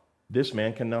law, this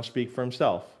man can now speak for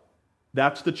himself?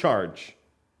 That's the charge.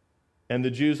 And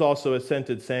the Jews also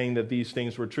assented, saying that these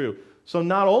things were true. So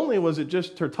not only was it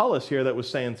just Tertullus here that was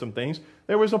saying some things,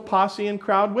 there was a posse and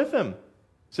crowd with him,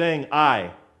 saying,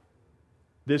 aye,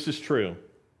 this is true.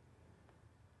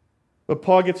 But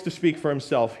Paul gets to speak for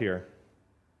himself here.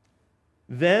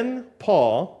 Then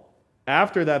Paul,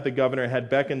 after that the governor had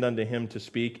beckoned unto him to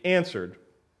speak, answered,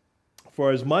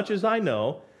 for as much as I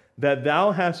know that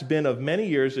thou hast been of many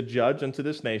years a judge unto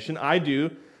this nation, I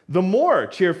do the more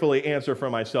cheerfully answer for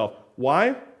myself.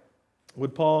 Why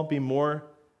would Paul be more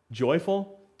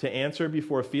joyful to answer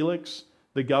before Felix,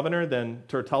 the governor, than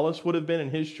Tertullus would have been in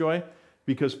his joy?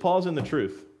 Because Paul's in the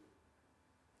truth.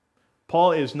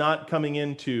 Paul is not coming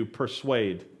in to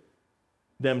persuade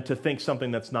them to think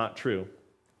something that's not true.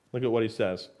 Look at what he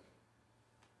says.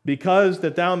 Because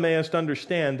that thou mayest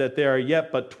understand that there are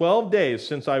yet but 12 days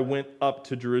since I went up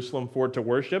to Jerusalem for to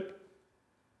worship.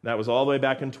 That was all the way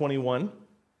back in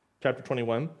chapter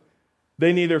 21.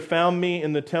 They neither found me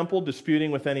in the temple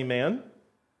disputing with any man,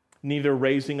 neither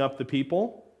raising up the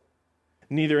people,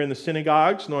 neither in the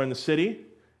synagogues nor in the city,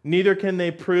 neither can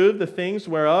they prove the things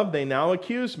whereof they now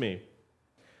accuse me.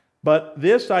 But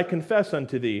this I confess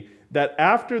unto thee, that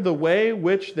after the way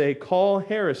which they call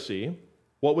heresy,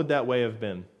 what would that way have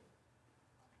been?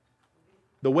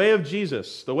 The way of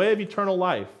Jesus, the way of eternal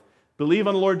life. Believe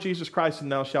on the Lord Jesus Christ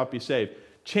and thou shalt be saved.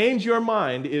 Change your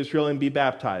mind, Israel, and be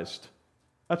baptized.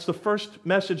 That's the first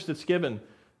message that's given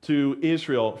to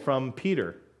Israel from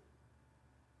Peter.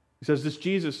 He says, this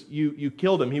Jesus, you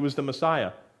killed him. He was the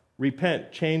Messiah.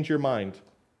 Repent, change your mind.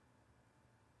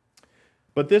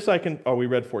 But this we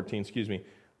read 14, excuse me.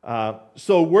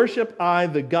 So worship I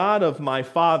the God of my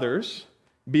fathers,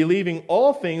 believing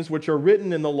all things which are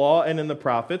written in the law and in the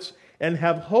prophets, and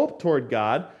have hope toward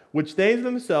God, which they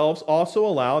themselves also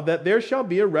allow, that there shall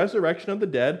be a resurrection of the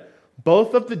dead,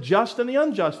 both of the just and the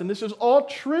unjust. And this is all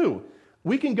true.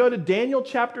 We can go to Daniel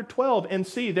chapter 12 and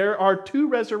see there are two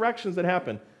resurrections that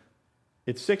happen.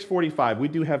 It's 6:45. We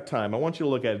do have time. I want you to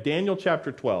look at it. Daniel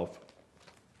chapter 12.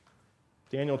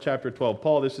 Daniel chapter 12.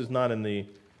 Paul, this is not in the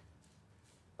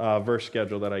verse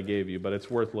schedule that I gave you, but it's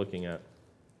worth looking at.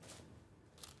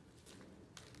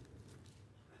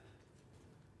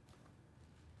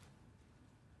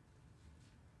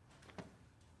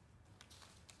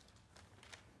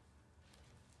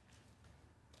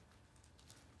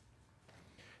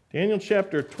 Daniel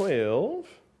chapter 12,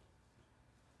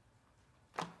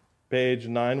 page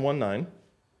 919.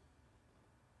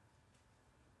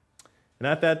 And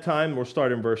at that time, we'll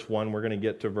start in verse 1. We're going to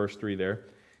get to verse 3 there.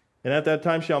 And at that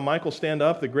time shall Michael stand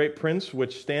up, the great prince,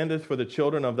 which standeth for the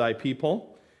children of thy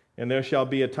people. And there shall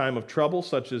be a time of trouble,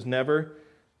 such as never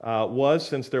was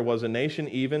since there was a nation,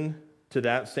 even to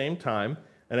that same time.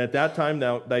 And at that time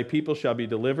thy people shall be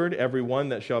delivered, every one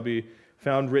that shall be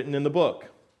found written in the book.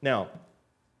 Now,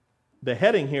 the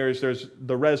heading here is there's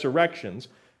the resurrections.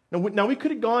 Now we could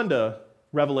have gone to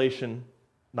Revelation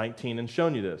 19 and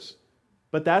shown you this,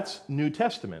 but that's New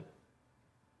Testament.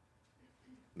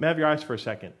 Have your eyes for a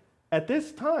second. At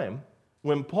this time,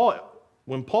 when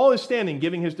Paul is standing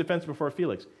giving his defense before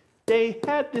Felix, they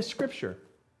had this scripture.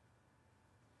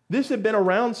 This had been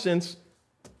around since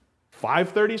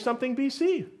 530-something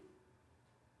BC.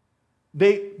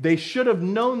 They should have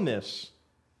known this.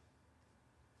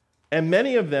 And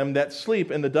many of them that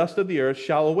sleep in the dust of the earth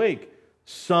shall awake,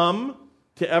 some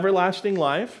to everlasting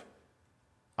life.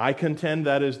 I contend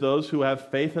that is those who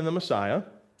have faith in the Messiah,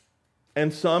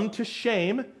 and some to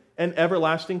shame and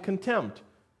everlasting contempt.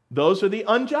 Those are the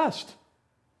unjust.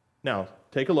 Now,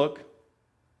 take a look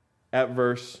at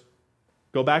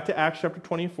go back to Acts chapter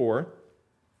 24.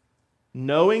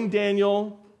 Knowing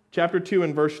Daniel chapter 2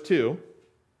 and verse 2,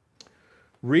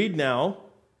 read now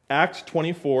Acts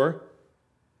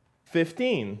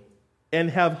 24:15,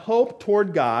 and have hope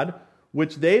toward God,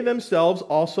 which they themselves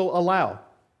also allow,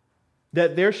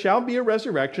 that there shall be a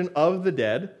resurrection of the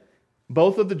dead,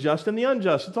 both of the just and the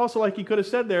unjust. It's also like he could have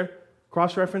said there,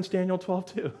 cross-reference Daniel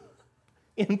 12:2,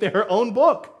 in their own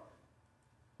book,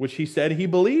 which he said he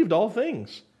believed all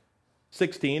things.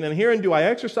 16, and herein do I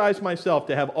exercise myself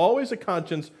to have always a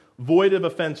conscience void of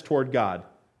offense toward God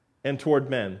and toward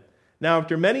men. Now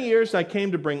after many years I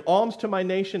came to bring alms to my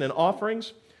nation and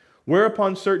offerings,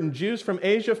 whereupon certain Jews from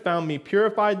Asia found me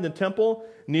purified in the temple,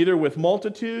 neither with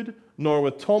multitude nor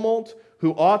with tumult,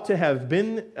 who ought to have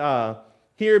been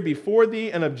here before thee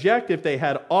and object if they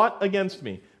had aught against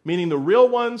me. Meaning the real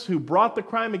ones who brought the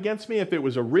crime against me, if it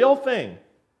was a real thing,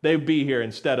 they'd be here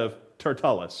instead of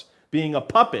Tertullus, being a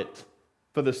puppet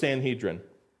for the Sanhedrin.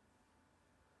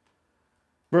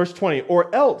 Verse 20,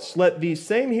 or else let these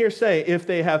same here say, if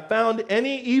they have found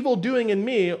any evil doing in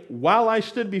me while I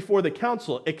stood before the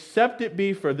council, except it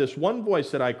be for this one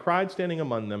voice that I cried standing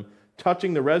among them,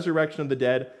 touching the resurrection of the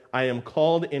dead, I am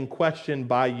called in question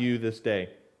by you this day.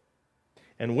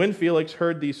 And when Felix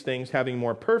heard these things, having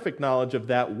more perfect knowledge of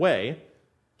that way,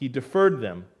 he deferred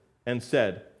them and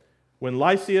said, when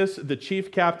Lysias, the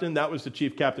chief captain, that was the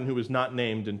chief captain who was not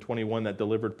named in 21 that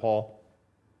delivered Paul,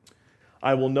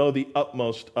 I will know the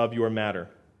utmost of your matter.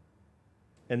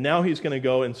 And now he's going to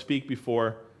go and speak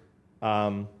before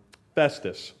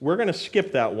Festus. We're going to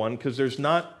skip that one because there's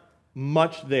not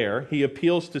much there. He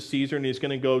appeals to Caesar, and he's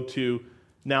going to go to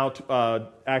now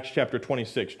Acts chapter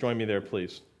 26. Join me there,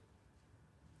 please.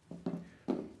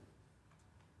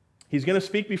 He's going to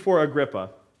speak before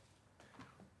Agrippa.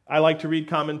 I like to read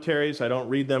commentaries. I don't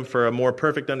read them for a more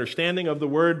perfect understanding of the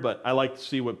word, but I like to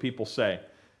see what people say,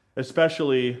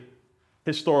 especially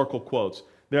historical quotes.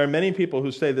 There are many people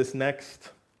who say this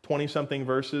next 20-something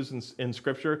verses in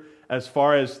Scripture, as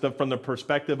far as from the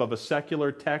perspective of a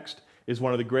secular text, is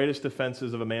one of the greatest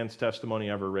defenses of a man's testimony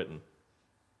ever written.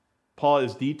 Paul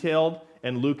is detailed,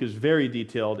 and Luke is very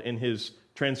detailed in his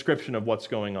transcription of what's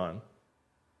going on.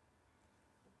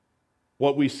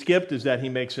 What we skipped is that he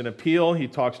makes an appeal. He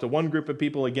talks to one group of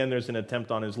people. Again, there's an attempt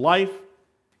on his life.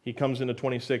 He comes into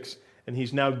 26, and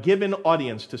he's now given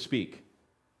audience to speak.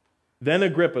 Then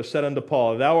Agrippa said unto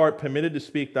Paul, thou art permitted to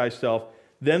speak thyself.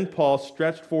 Then Paul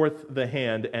stretched forth the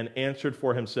hand and answered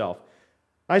for himself.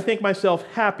 I think myself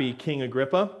happy, King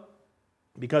Agrippa,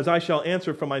 because I shall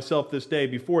answer for myself this day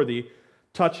before thee,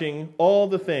 touching all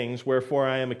the things wherefore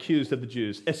I am accused of the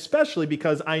Jews, especially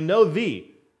because I know thee.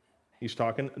 He's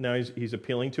talking, now he's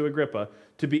appealing to Agrippa,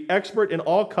 to be expert in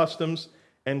all customs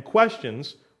and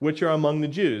questions which are among the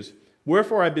Jews.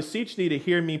 Wherefore I beseech thee to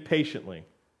hear me patiently.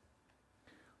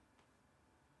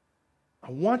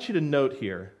 I want you to note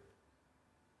here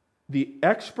the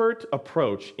expert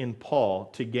approach in Paul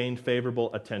to gain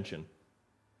favorable attention.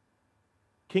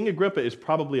 King Agrippa is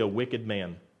probably a wicked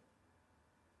man.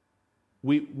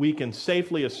 We can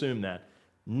safely assume that.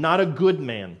 Not a good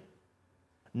man.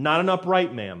 Not an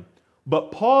upright man.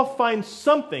 But Paul finds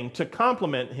something to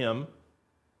compliment him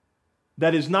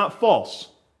that is not false.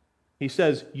 He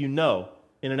says, you know,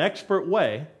 in an expert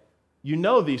way, you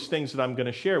know these things that I'm going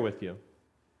to share with you.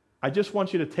 I just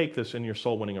want you to take this in your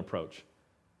soul-winning approach.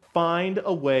 Find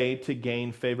a way to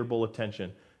gain favorable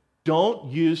attention. Don't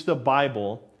use the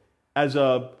Bible as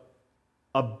a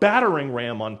battering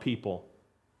ram on people.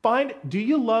 Do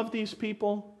you love these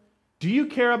people? Do you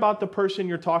care about the person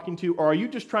you're talking to? Or are you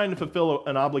just trying to fulfill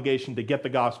an obligation to get the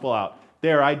gospel out?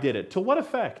 There, I did it. To what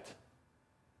effect?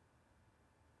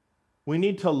 We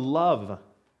need to love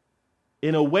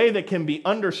in a way that can be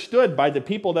understood by the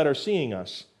people that are seeing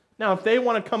us. Now, if they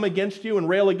want to come against you and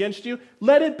rail against you,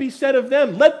 let it be said of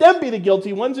them. Let them be the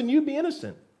guilty ones and you be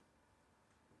innocent.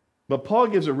 But Paul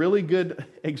gives a really good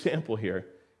example here.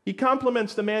 He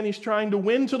compliments the man he's trying to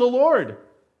win to the Lord.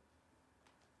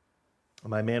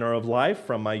 My manner of life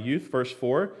from my youth, verse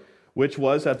 4, which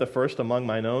was at the first among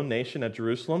mine own nation at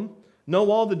Jerusalem, know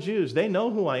all the Jews. They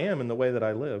know who I am and the way that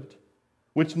I lived,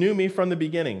 which knew me from the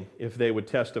beginning, if they would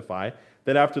testify,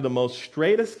 that after the most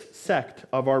straightest sect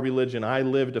of our religion, I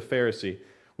lived a Pharisee.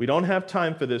 We don't have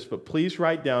time for this, but please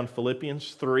write down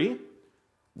Philippians 3,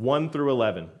 1 through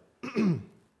 11.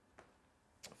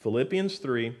 Philippians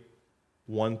 3,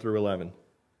 1 through 11.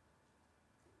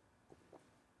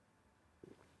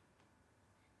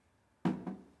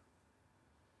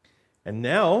 And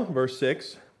now, verse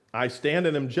 6, I stand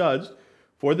and am judged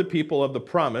for the people of the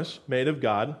promise made of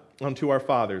God unto our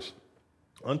fathers,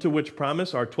 unto which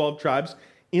promise our 12 tribes,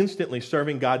 instantly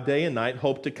serving God day and night,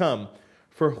 hope to come.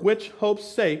 For which hope's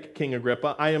sake, King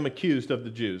Agrippa, I am accused of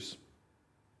the Jews.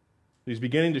 He's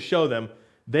beginning to show them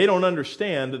they don't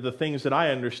understand the things that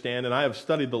I understand, and I have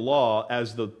studied the law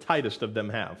as the tightest of them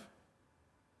have.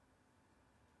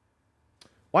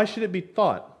 Why should it be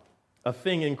thought a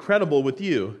thing incredible with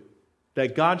you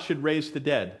that God should raise the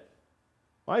dead?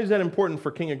 Why is that important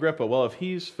for King Agrippa? Well, if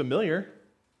he's familiar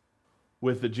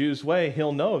with the Jews' way,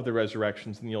 he'll know of the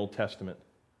resurrections in the Old Testament.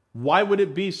 Why would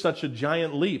it be such a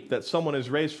giant leap that someone is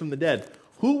raised from the dead?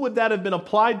 Who would that have been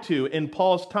applied to in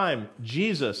Paul's time?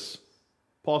 Jesus.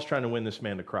 Paul's trying to win this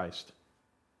man to Christ.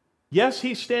 Yes,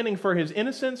 he's standing for his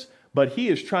innocence, but he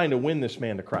is trying to win this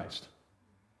man to Christ.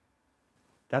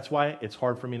 That's why it's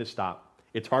hard for me to stop.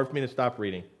 It's hard for me to stop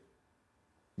reading.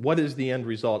 What is the end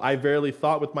result? I verily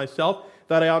thought with myself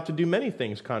that I ought to do many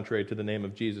things contrary to the name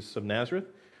of Jesus of Nazareth,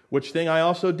 which thing I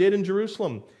also did in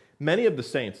Jerusalem. Many of the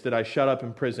saints did I shut up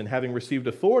in prison, having received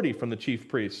authority from the chief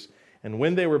priests. And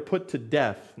when they were put to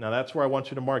death, now that's where I want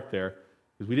you to mark there,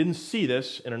 because we didn't see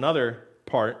this in another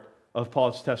part of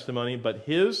Paul's testimony, but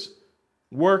his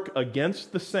work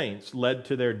against the saints led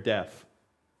to their death.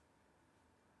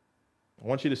 I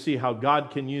want you to see how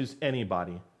God can use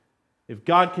anybody. If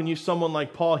God can use someone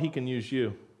like Paul, he can use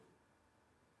you.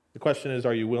 The question is,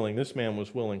 are you willing? This man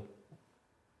was willing.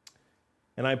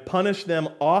 And I punished them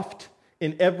oft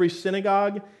in every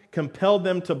synagogue, compelled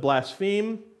them to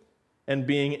blaspheme, and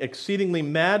being exceedingly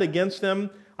mad against them,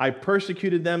 I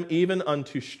persecuted them even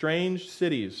unto strange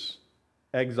cities,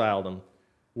 exiled them.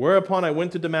 Whereupon I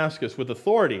went to Damascus with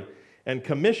authority and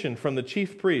commission from the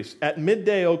chief priests. At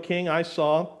midday, O king, I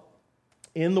saw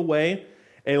in the way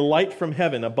a light from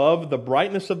heaven, above the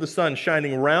brightness of the sun,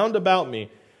 shining round about me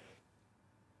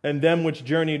and them which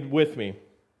journeyed with me.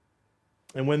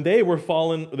 And when they were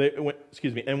fallen,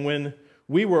 and when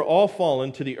we were all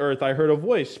fallen to the earth, I heard a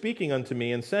voice speaking unto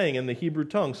me and saying in the Hebrew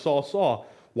tongue, Saul, Saul,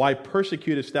 why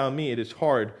persecutest thou me? It is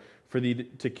hard for thee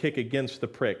to kick against the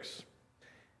pricks.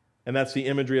 And that's the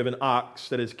imagery of an ox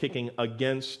that is kicking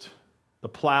against the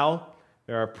plow.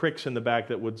 There are pricks in the back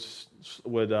that would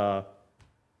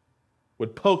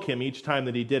poke him each time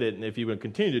that he did it. And if he would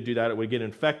continue to do that, it would get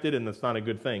infected, and that's not a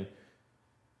good thing.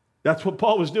 That's what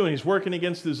Paul was doing. He's working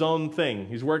against his own thing.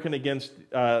 He's working against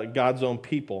God's own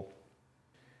people.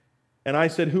 And I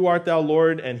said, Who art thou,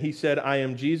 Lord? And he said, I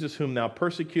am Jesus whom thou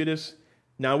persecutest.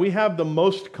 Now we have the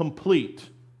most complete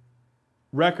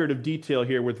record of detail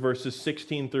here with verses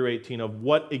 16 through 18 of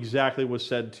what exactly was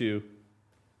said to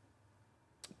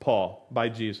Paul by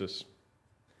Jesus.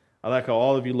 I like how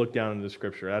all of you look down into the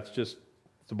scripture. It's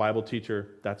a Bible teacher.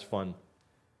 That's fun.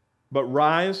 But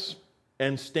rise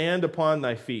and stand upon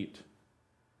thy feet,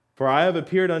 for I have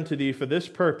appeared unto thee for this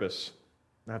purpose.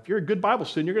 Now, if you're a good Bible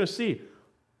student, you're going to see,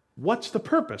 what's the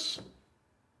purpose?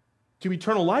 To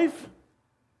eternal life?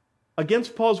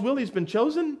 Against Paul's will, he's been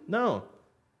chosen? No.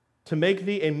 To make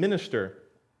thee a minister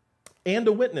and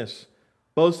a witness,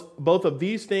 both of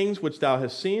these things which thou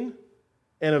hast seen,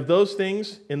 and of those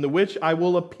things in the which I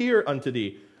will appear unto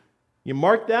thee. You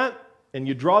mark that, and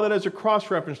you draw that as a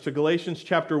cross-reference to Galatians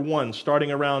chapter 1,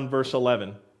 starting around verse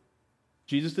 11.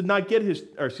 Paul did not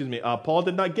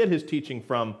get his teaching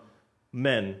from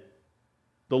men.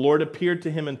 The Lord appeared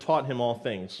to him and taught him all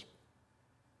things.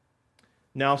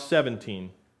 Now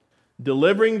 17.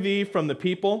 Delivering thee from the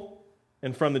people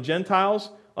and from the Gentiles,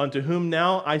 unto whom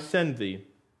now I send thee.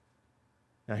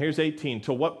 Now here's 18.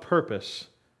 To what purpose?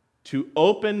 To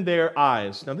open their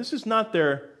eyes. Now this is not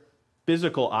their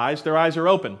physical eyes. Their eyes are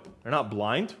open. They're not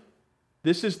blind.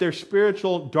 This is their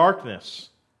spiritual darkness.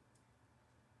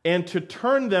 And to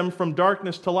turn them from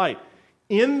darkness to light.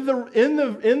 In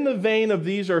the vein of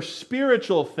these are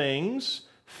spiritual things,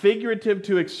 figurative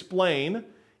to explain.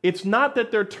 It's not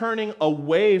that they're turning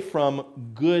away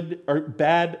from good or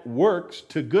bad works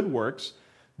to good works.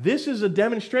 This is a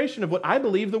demonstration of what I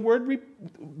believe the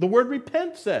word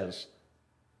repent says.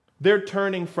 They're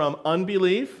turning from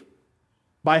unbelief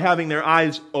by having their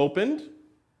eyes opened,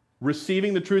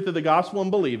 receiving the truth of the gospel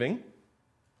and believing,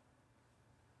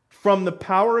 from the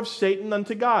power of Satan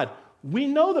unto God. We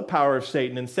know the power of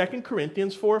Satan in 2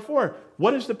 Corinthians 4:4.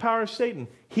 What is the power of Satan?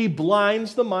 He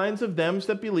blinds the minds of them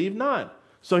that believe not.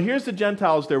 So here's the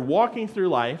Gentiles. They're walking through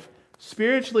life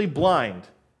spiritually blind.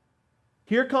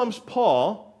 Here comes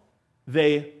Paul.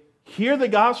 They hear the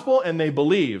gospel and they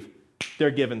believe.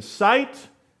 They're given sight.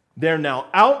 They're now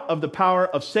out of the power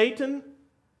of Satan,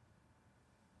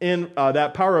 in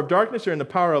that power of darkness or in the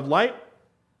power of light,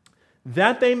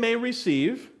 that they may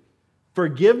receive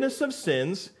forgiveness of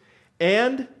sins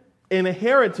and an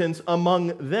inheritance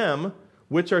among them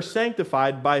which are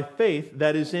sanctified by faith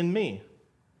that is in me.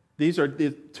 These are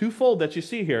the twofold that you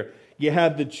see here. You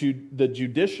have the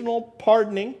judicial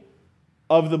pardoning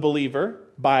of the believer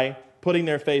by putting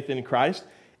their faith in Christ,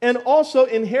 and also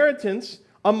inheritance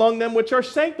among them which are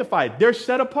sanctified. They're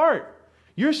set apart.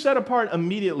 You're set apart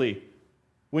immediately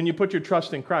when you put your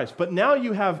trust in Christ. But now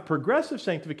you have progressive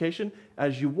sanctification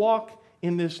as you walk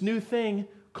in this new thing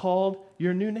called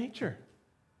your new nature.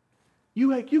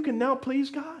 You can now please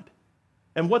God.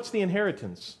 And what's the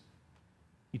inheritance?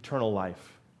 Eternal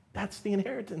life. That's the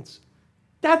inheritance.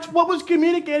 That's what was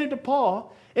communicated to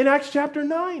Paul in Acts chapter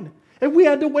 9. And we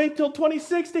had to wait till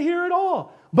 26 to hear it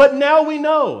all. But now we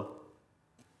know.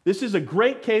 This is a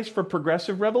great case for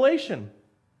progressive revelation.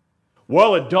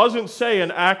 Well, it doesn't say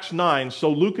in Acts 9,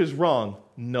 so Luke is wrong.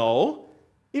 No,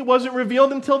 it wasn't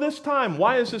revealed until this time.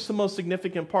 Why is this the most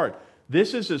significant part?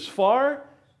 This is as far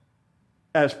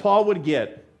as Paul would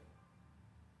get.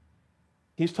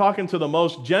 He's talking to the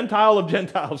most Gentile of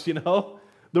Gentiles,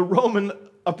 the Roman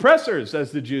oppressors,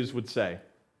 as the Jews would say.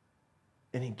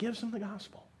 And he gives them the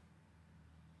gospel.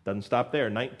 Doesn't stop there.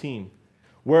 19.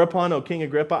 Whereupon, O King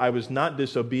Agrippa, I was not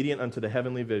disobedient unto the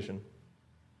heavenly vision,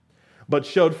 but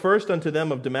showed first unto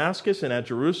them of Damascus and at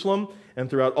Jerusalem and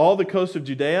throughout all the coast of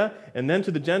Judea, and then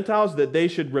to the Gentiles, that they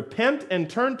should repent and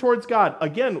turn towards God.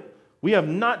 Again, we have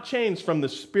not changed from the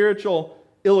spiritual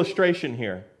illustration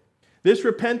here. This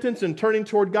repentance and turning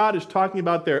toward God is talking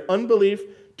about their unbelief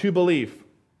to belief.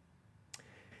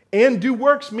 And do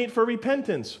works meet for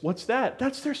repentance. What's that?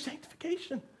 That's their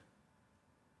sanctification.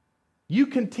 You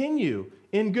continue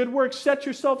in good works. Set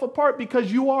yourself apart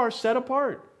because you are set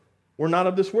apart. We're not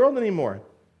of this world anymore.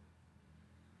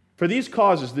 For these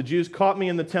causes the Jews caught me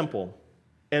in the temple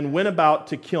and went about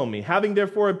to kill me. Having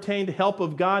therefore obtained help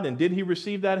of God, and did he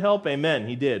receive that help? Amen,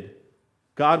 he did.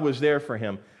 God was there for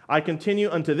him. I continue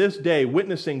unto this day,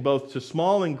 witnessing both to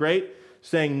small and great,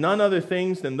 saying none other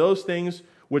things than those things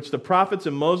which the prophets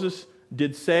and Moses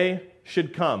did say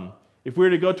should come. If we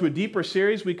were to go to a deeper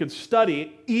series, we could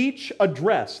study each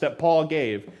address that Paul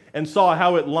gave and saw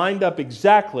how it lined up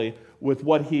exactly with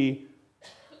what he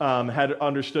had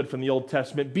understood from the Old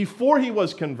Testament before he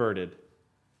was converted.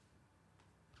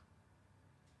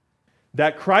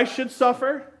 That Christ should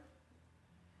suffer,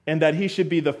 and that he should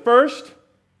be the first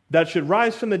that should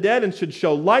rise from the dead and should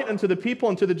show light unto the people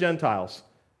and to the Gentiles.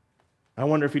 I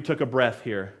wonder if he took a breath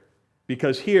here,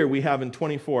 because here we have in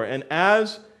 24, and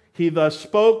as he thus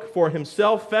spoke for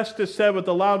himself, Festus said with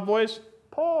a loud voice,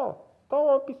 Paul, thou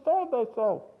art beside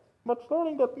thyself. Much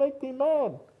learning doth make thee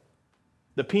mad.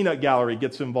 The peanut gallery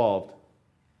gets involved.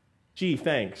 Gee,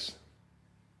 thanks.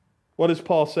 What does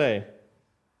Paul say?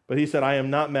 But he said, I am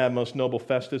not mad, most noble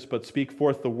Festus, but speak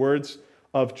forth the words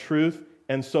of truth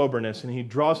and soberness. And he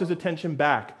draws his attention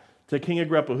back to King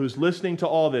Agrippa, who's listening to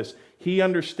all this. He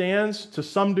understands to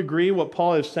some degree what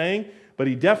Paul is saying, but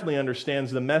he definitely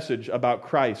understands the message about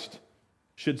Christ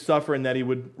should suffer and that he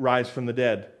would rise from the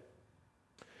dead.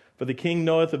 For the king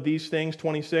knoweth of these things,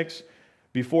 26,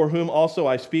 before whom also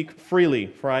I speak freely,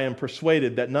 for I am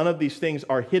persuaded that none of these things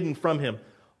are hidden from him.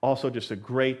 Also just a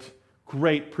great,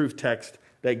 great proof text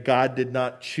that God did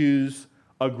not choose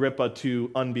Agrippa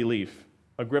to unbelief.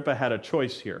 Agrippa had a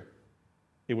choice here.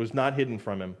 It was not hidden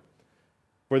from him.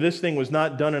 For this thing was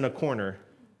not done in a corner.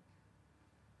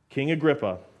 King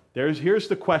Agrippa, here's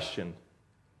the question.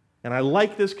 And I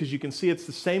like this because you can see it's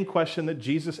the same question that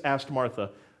Jesus asked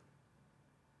Martha.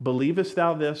 Believest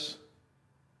thou this?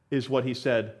 Is what he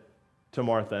said to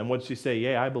Martha. And what did she say?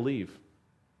 Yea, I believe.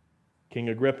 King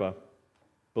Agrippa,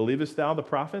 believest thou the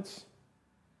prophets?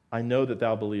 I know that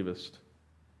thou believest.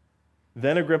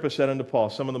 Then Agrippa said unto Paul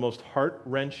some of the most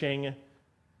heart-wrenching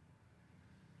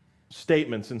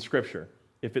statements in Scripture.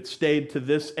 If it stayed to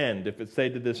this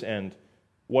end,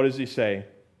 what does he say?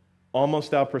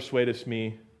 Almost thou persuadest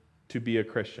me to be a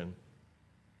Christian.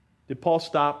 Did Paul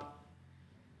stop?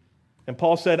 And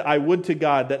Paul said, I would to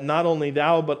God that not only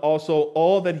thou, but also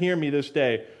all that hear me this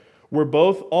day were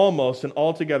both almost and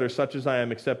altogether such as I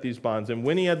am, except these bonds. And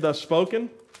when he had thus spoken,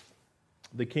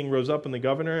 the king rose up, and the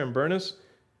governor and Bernice,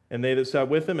 and they that sat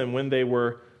with him, and when they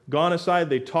were gone aside,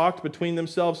 they talked between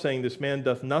themselves, saying, This man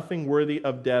doth nothing worthy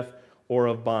of death or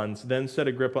of bonds. Then said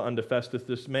Agrippa unto Festus,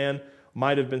 This man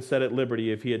might have been set at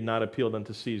liberty if he had not appealed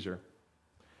unto Caesar.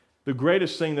 The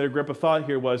greatest thing that Agrippa thought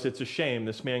here was, it's a shame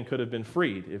this man could have been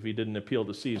freed if he didn't appeal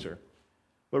to Caesar.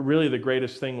 But really the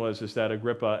greatest thing is that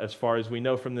Agrippa, as far as we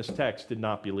know from this text, did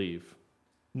not believe.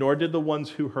 Nor did the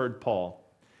ones who heard Paul.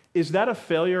 Is that a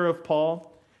failure of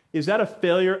Paul? Is that a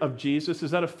failure of Jesus? Is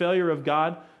that a failure of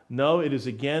God? No, it is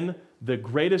again the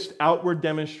greatest outward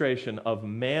demonstration of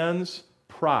man's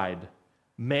pride,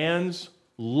 man's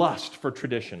lust for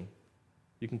tradition.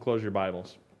 You can close your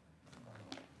Bibles.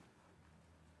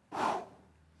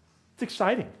 It's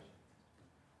exciting.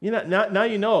 You know, now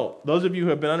you know, those of you who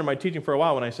have been under my teaching for a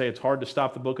while, when I say it's hard to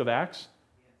stop the book of Acts,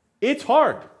 it's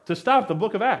hard to stop the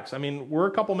book of Acts. I mean, we're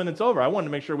a couple minutes over. I wanted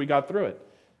to make sure we got through it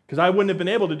because I wouldn't have been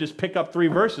able to just pick up 3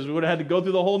 verses. We would have had to go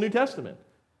through the whole New Testament.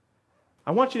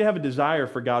 I want you to have a desire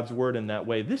for God's word in that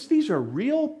way. These are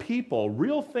real people,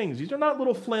 real things. These are not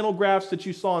little flannel graphs that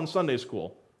you saw in Sunday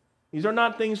school. These are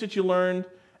not things that you learned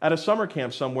at a summer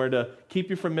camp somewhere to keep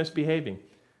you from misbehaving.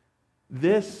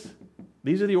 These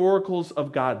are the oracles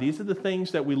of God. These are the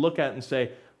things that we look at and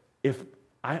say, if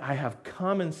I have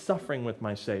common suffering with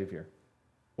my Savior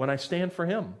when I stand for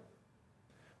Him.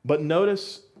 But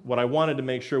notice what I wanted to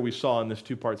make sure we saw in this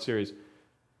 2-part series.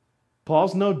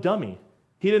 Paul's no dummy.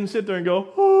 He didn't sit there and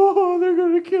go, oh, they're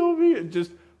going to kill me, and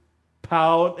just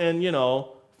pout and,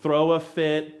 throw a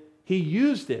fit. He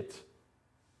used it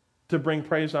to bring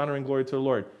praise, honor, and glory to the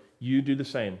Lord. You do the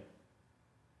same.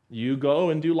 You go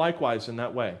and do likewise in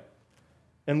that way.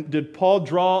 And did Paul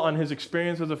draw on his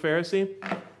experience as a Pharisee?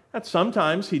 That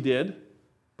sometimes he did.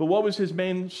 But what was his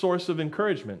main source of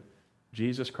encouragement?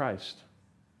 Jesus Christ.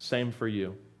 Same for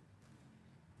you.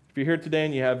 If you're here today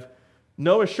and you have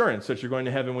no assurance that you're going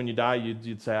to heaven when you die,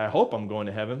 you'd say, I hope I'm going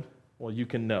to heaven. Well, you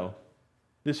can know.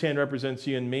 This hand represents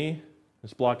you and me.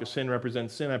 This block of sin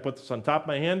represents sin. I put this on top of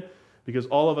my hand because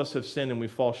all of us have sinned and we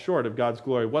fall short of God's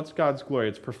glory. What's God's glory?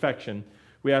 It's perfection.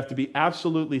 We have to be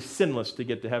absolutely sinless to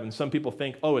get to heaven. Some people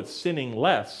think, oh, it's sinning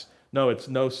less. No, it's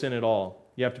no sin at all.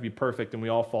 You have to be perfect, and we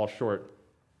all fall short.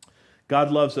 God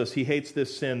loves us. He hates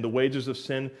this sin. The wages of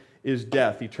sin is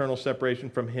death, eternal separation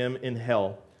from Him in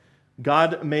hell.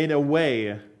 God made a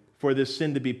way for this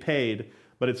sin to be paid,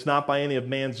 but it's not by any of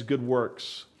man's good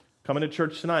works. Coming to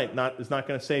church tonight is not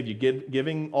going to save you.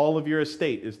 Giving all of your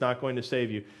estate is not going to save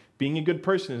you. Being a good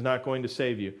person is not going to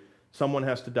save you. Someone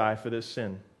has to die for this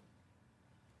sin.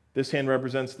 This hand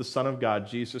represents the Son of God,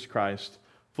 Jesus Christ,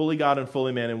 fully God and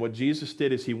fully man. And what Jesus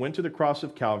did is He went to the cross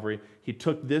of Calvary, He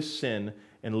took this sin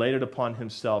and laid it upon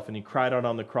Himself, and He cried out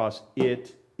on the cross,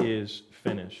 it is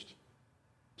finished.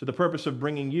 To the purpose of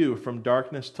bringing you from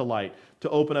darkness to light, to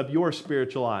open up your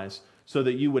spiritual eyes so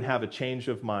that you would have a change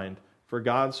of mind. For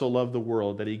God so loved the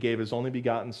world that He gave His only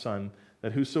begotten Son,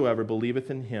 that whosoever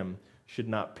believeth in Him should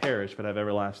not perish but have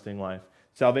everlasting life.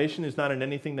 Salvation is not in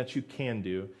anything that you can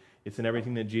do. It's in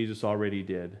everything that Jesus already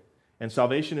did. And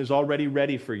salvation is already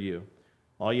ready for you.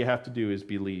 All you have to do is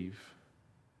believe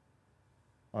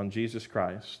on Jesus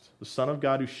Christ, the Son of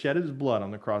God who shed His blood on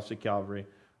the cross of Calvary,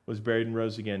 was buried and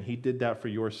rose again. He did that for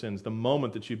your sins. The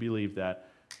moment that you believe that,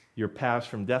 you're passed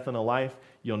from death unto life.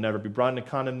 You'll never be brought into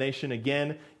condemnation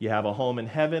again. You have a home in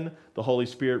heaven. The Holy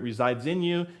Spirit resides in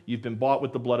you. You've been bought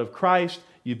with the blood of Christ.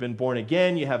 You've been born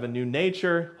again. You have a new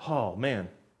nature. Oh, man.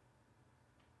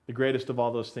 The greatest of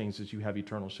all those things is you have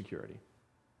eternal security.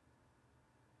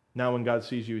 Now when God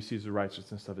sees you, He sees the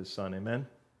righteousness of His Son. Amen?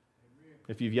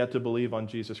 If you've yet to believe on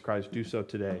Jesus Christ, do so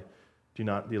today. Do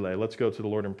not delay. Let's go to the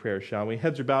Lord in prayer, shall we?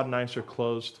 Heads are bowed and eyes are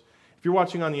closed. If you're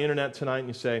watching on the internet tonight and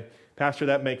you say, Pastor,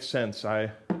 that makes sense.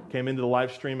 I came into the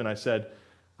live stream and I said,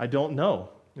 I don't know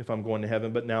if I'm going to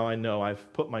heaven, but now I know.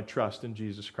 I've put my trust in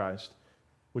Jesus Christ.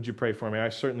 Would you pray for me? I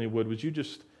certainly would. Would you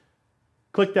just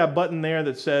click that button there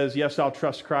that says, yes, I'll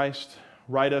trust Christ.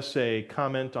 Write us a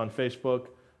comment on Facebook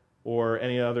or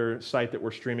any other site that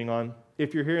we're streaming on.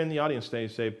 If you're here in the audience today,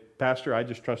 say, Pastor, I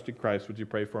just trusted Christ. Would you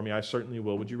pray for me? I certainly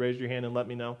will. Would you raise your hand and let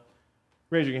me know?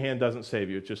 Raising your hand doesn't save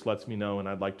you. It just lets me know, and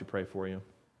I'd like to pray for you.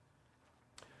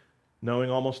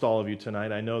 Knowing almost all of you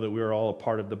tonight, I know that we are all a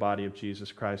part of the body of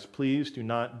Jesus Christ. Please do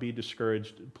not be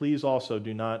discouraged. Please also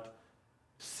do not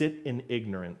sit in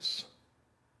ignorance.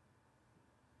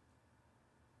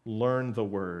 Learn the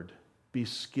word. Be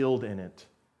skilled in it.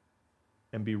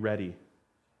 And be ready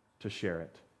to share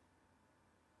it.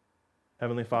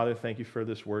 Heavenly Father, thank you for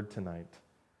this word tonight.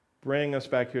 Bring us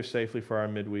back here safely for our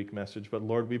midweek message. But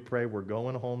Lord, we pray we're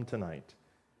going home tonight.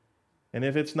 And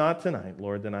if it's not tonight,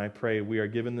 Lord, then I pray we are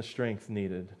given the strength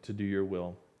needed to do your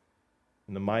will.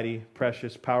 In the mighty,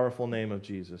 precious, powerful name of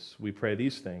Jesus, we pray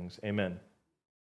these things. Amen.